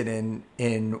disappointed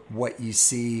in what you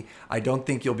see. I don't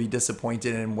think you'll be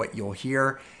disappointed in what you'll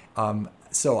hear.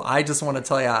 So I just want to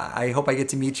tell you, I hope I get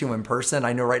to meet you in person.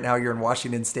 I know right now you're in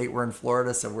Washington State, we're in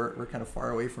Florida, so we're kind of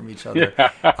far away from each other.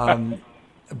 Yeah.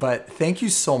 But thank you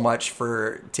so much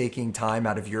for taking time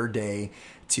out of your day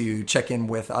to check in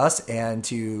with us and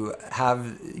to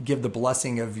give the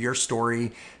blessing of your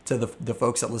story to the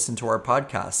folks that listen to our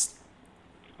podcast.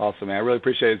 Awesome, man. I really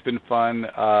appreciate it. It's been fun.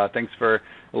 Thanks for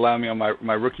allowing me on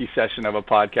my rookie session of a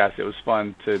podcast. It was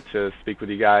fun to speak with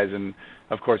you guys and,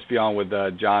 of course, be on with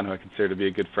John, who I consider to be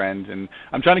a good friend. And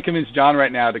I'm trying to convince John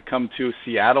right now to come to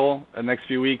Seattle the next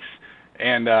few weeks.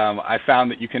 And I found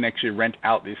that you can actually rent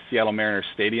out the Seattle Mariners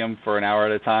Stadium for an hour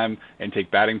at a time and take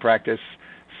batting practice.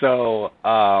 So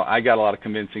I got a lot of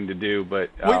convincing to do,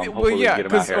 but hopefully we can get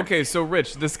him out here. Okay, so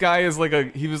Rich, this guy is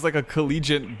he was like a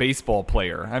collegiate baseball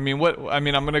player. I'm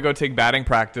gonna go take batting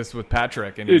practice with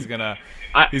Patrick, and he's gonna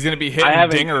be hitting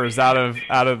dingers out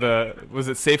of the, was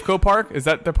it Safeco Park? Is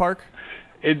that the park?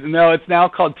 No, it's now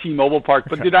called T-Mobile Park.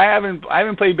 But dude, I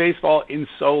haven't played baseball in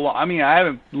so long. I mean, I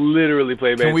haven't literally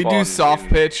played baseball. Can we do slow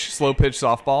pitch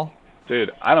softball? Dude,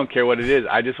 I don't care what it is.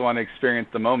 I just want to experience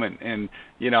the moment. And,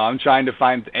 I'm trying to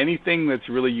find anything that's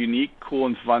really unique, cool,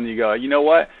 and fun. You go, you know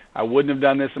what? I wouldn't have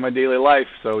done this in my daily life.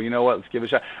 So, you know what? Let's give it a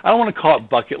shot. I don't want to call it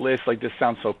bucket list. Like, this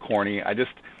sounds so corny. I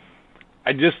just,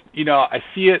 I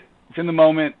see it. It's in the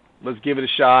moment. Let's give it a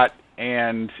shot.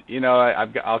 And,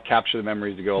 I'll capture the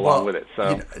memories to go along with it.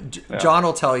 So, John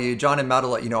will tell you, John and Matt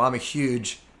will let you know, I'm a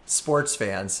huge sports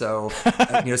fan. So,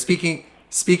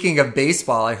 speaking of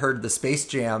baseball, I heard the Space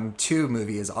Jam 2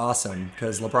 movie is awesome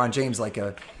because LeBron James like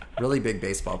a really big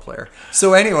baseball player.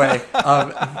 So anyway,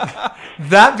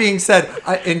 that being said,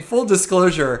 in full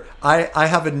disclosure, I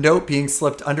have a note being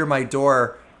slipped under my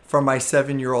door from my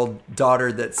 7-year-old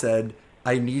daughter that said,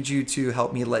 I need you to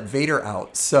help me let Vader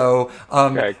out. So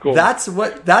okay, cool.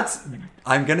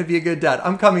 I'm going to be a good dad.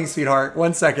 I'm coming, sweetheart.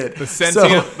 1 second.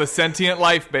 The sentient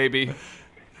life, baby.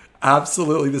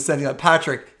 Absolutely. The sentient.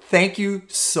 Patrick, thank you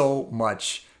so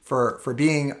much for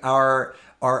being our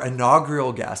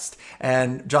inaugural guest.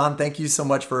 And John, thank you so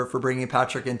much for bringing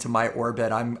Patrick into my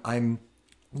orbit. I'm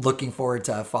looking forward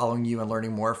to following you and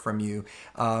learning more from you.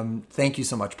 Thank you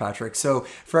so much, Patrick. So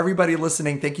for everybody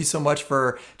listening, thank you so much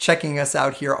for checking us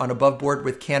out here on Above Board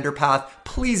with Candor Path.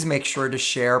 Please make sure to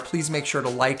share. Please make sure to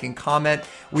like and comment.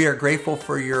 We are grateful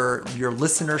for your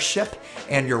listenership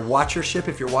and your watchership.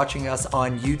 If you're watching us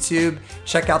on YouTube,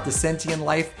 check out The Sentient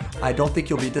Life. I don't think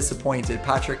you'll be disappointed.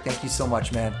 Patrick, thank you so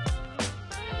much, man.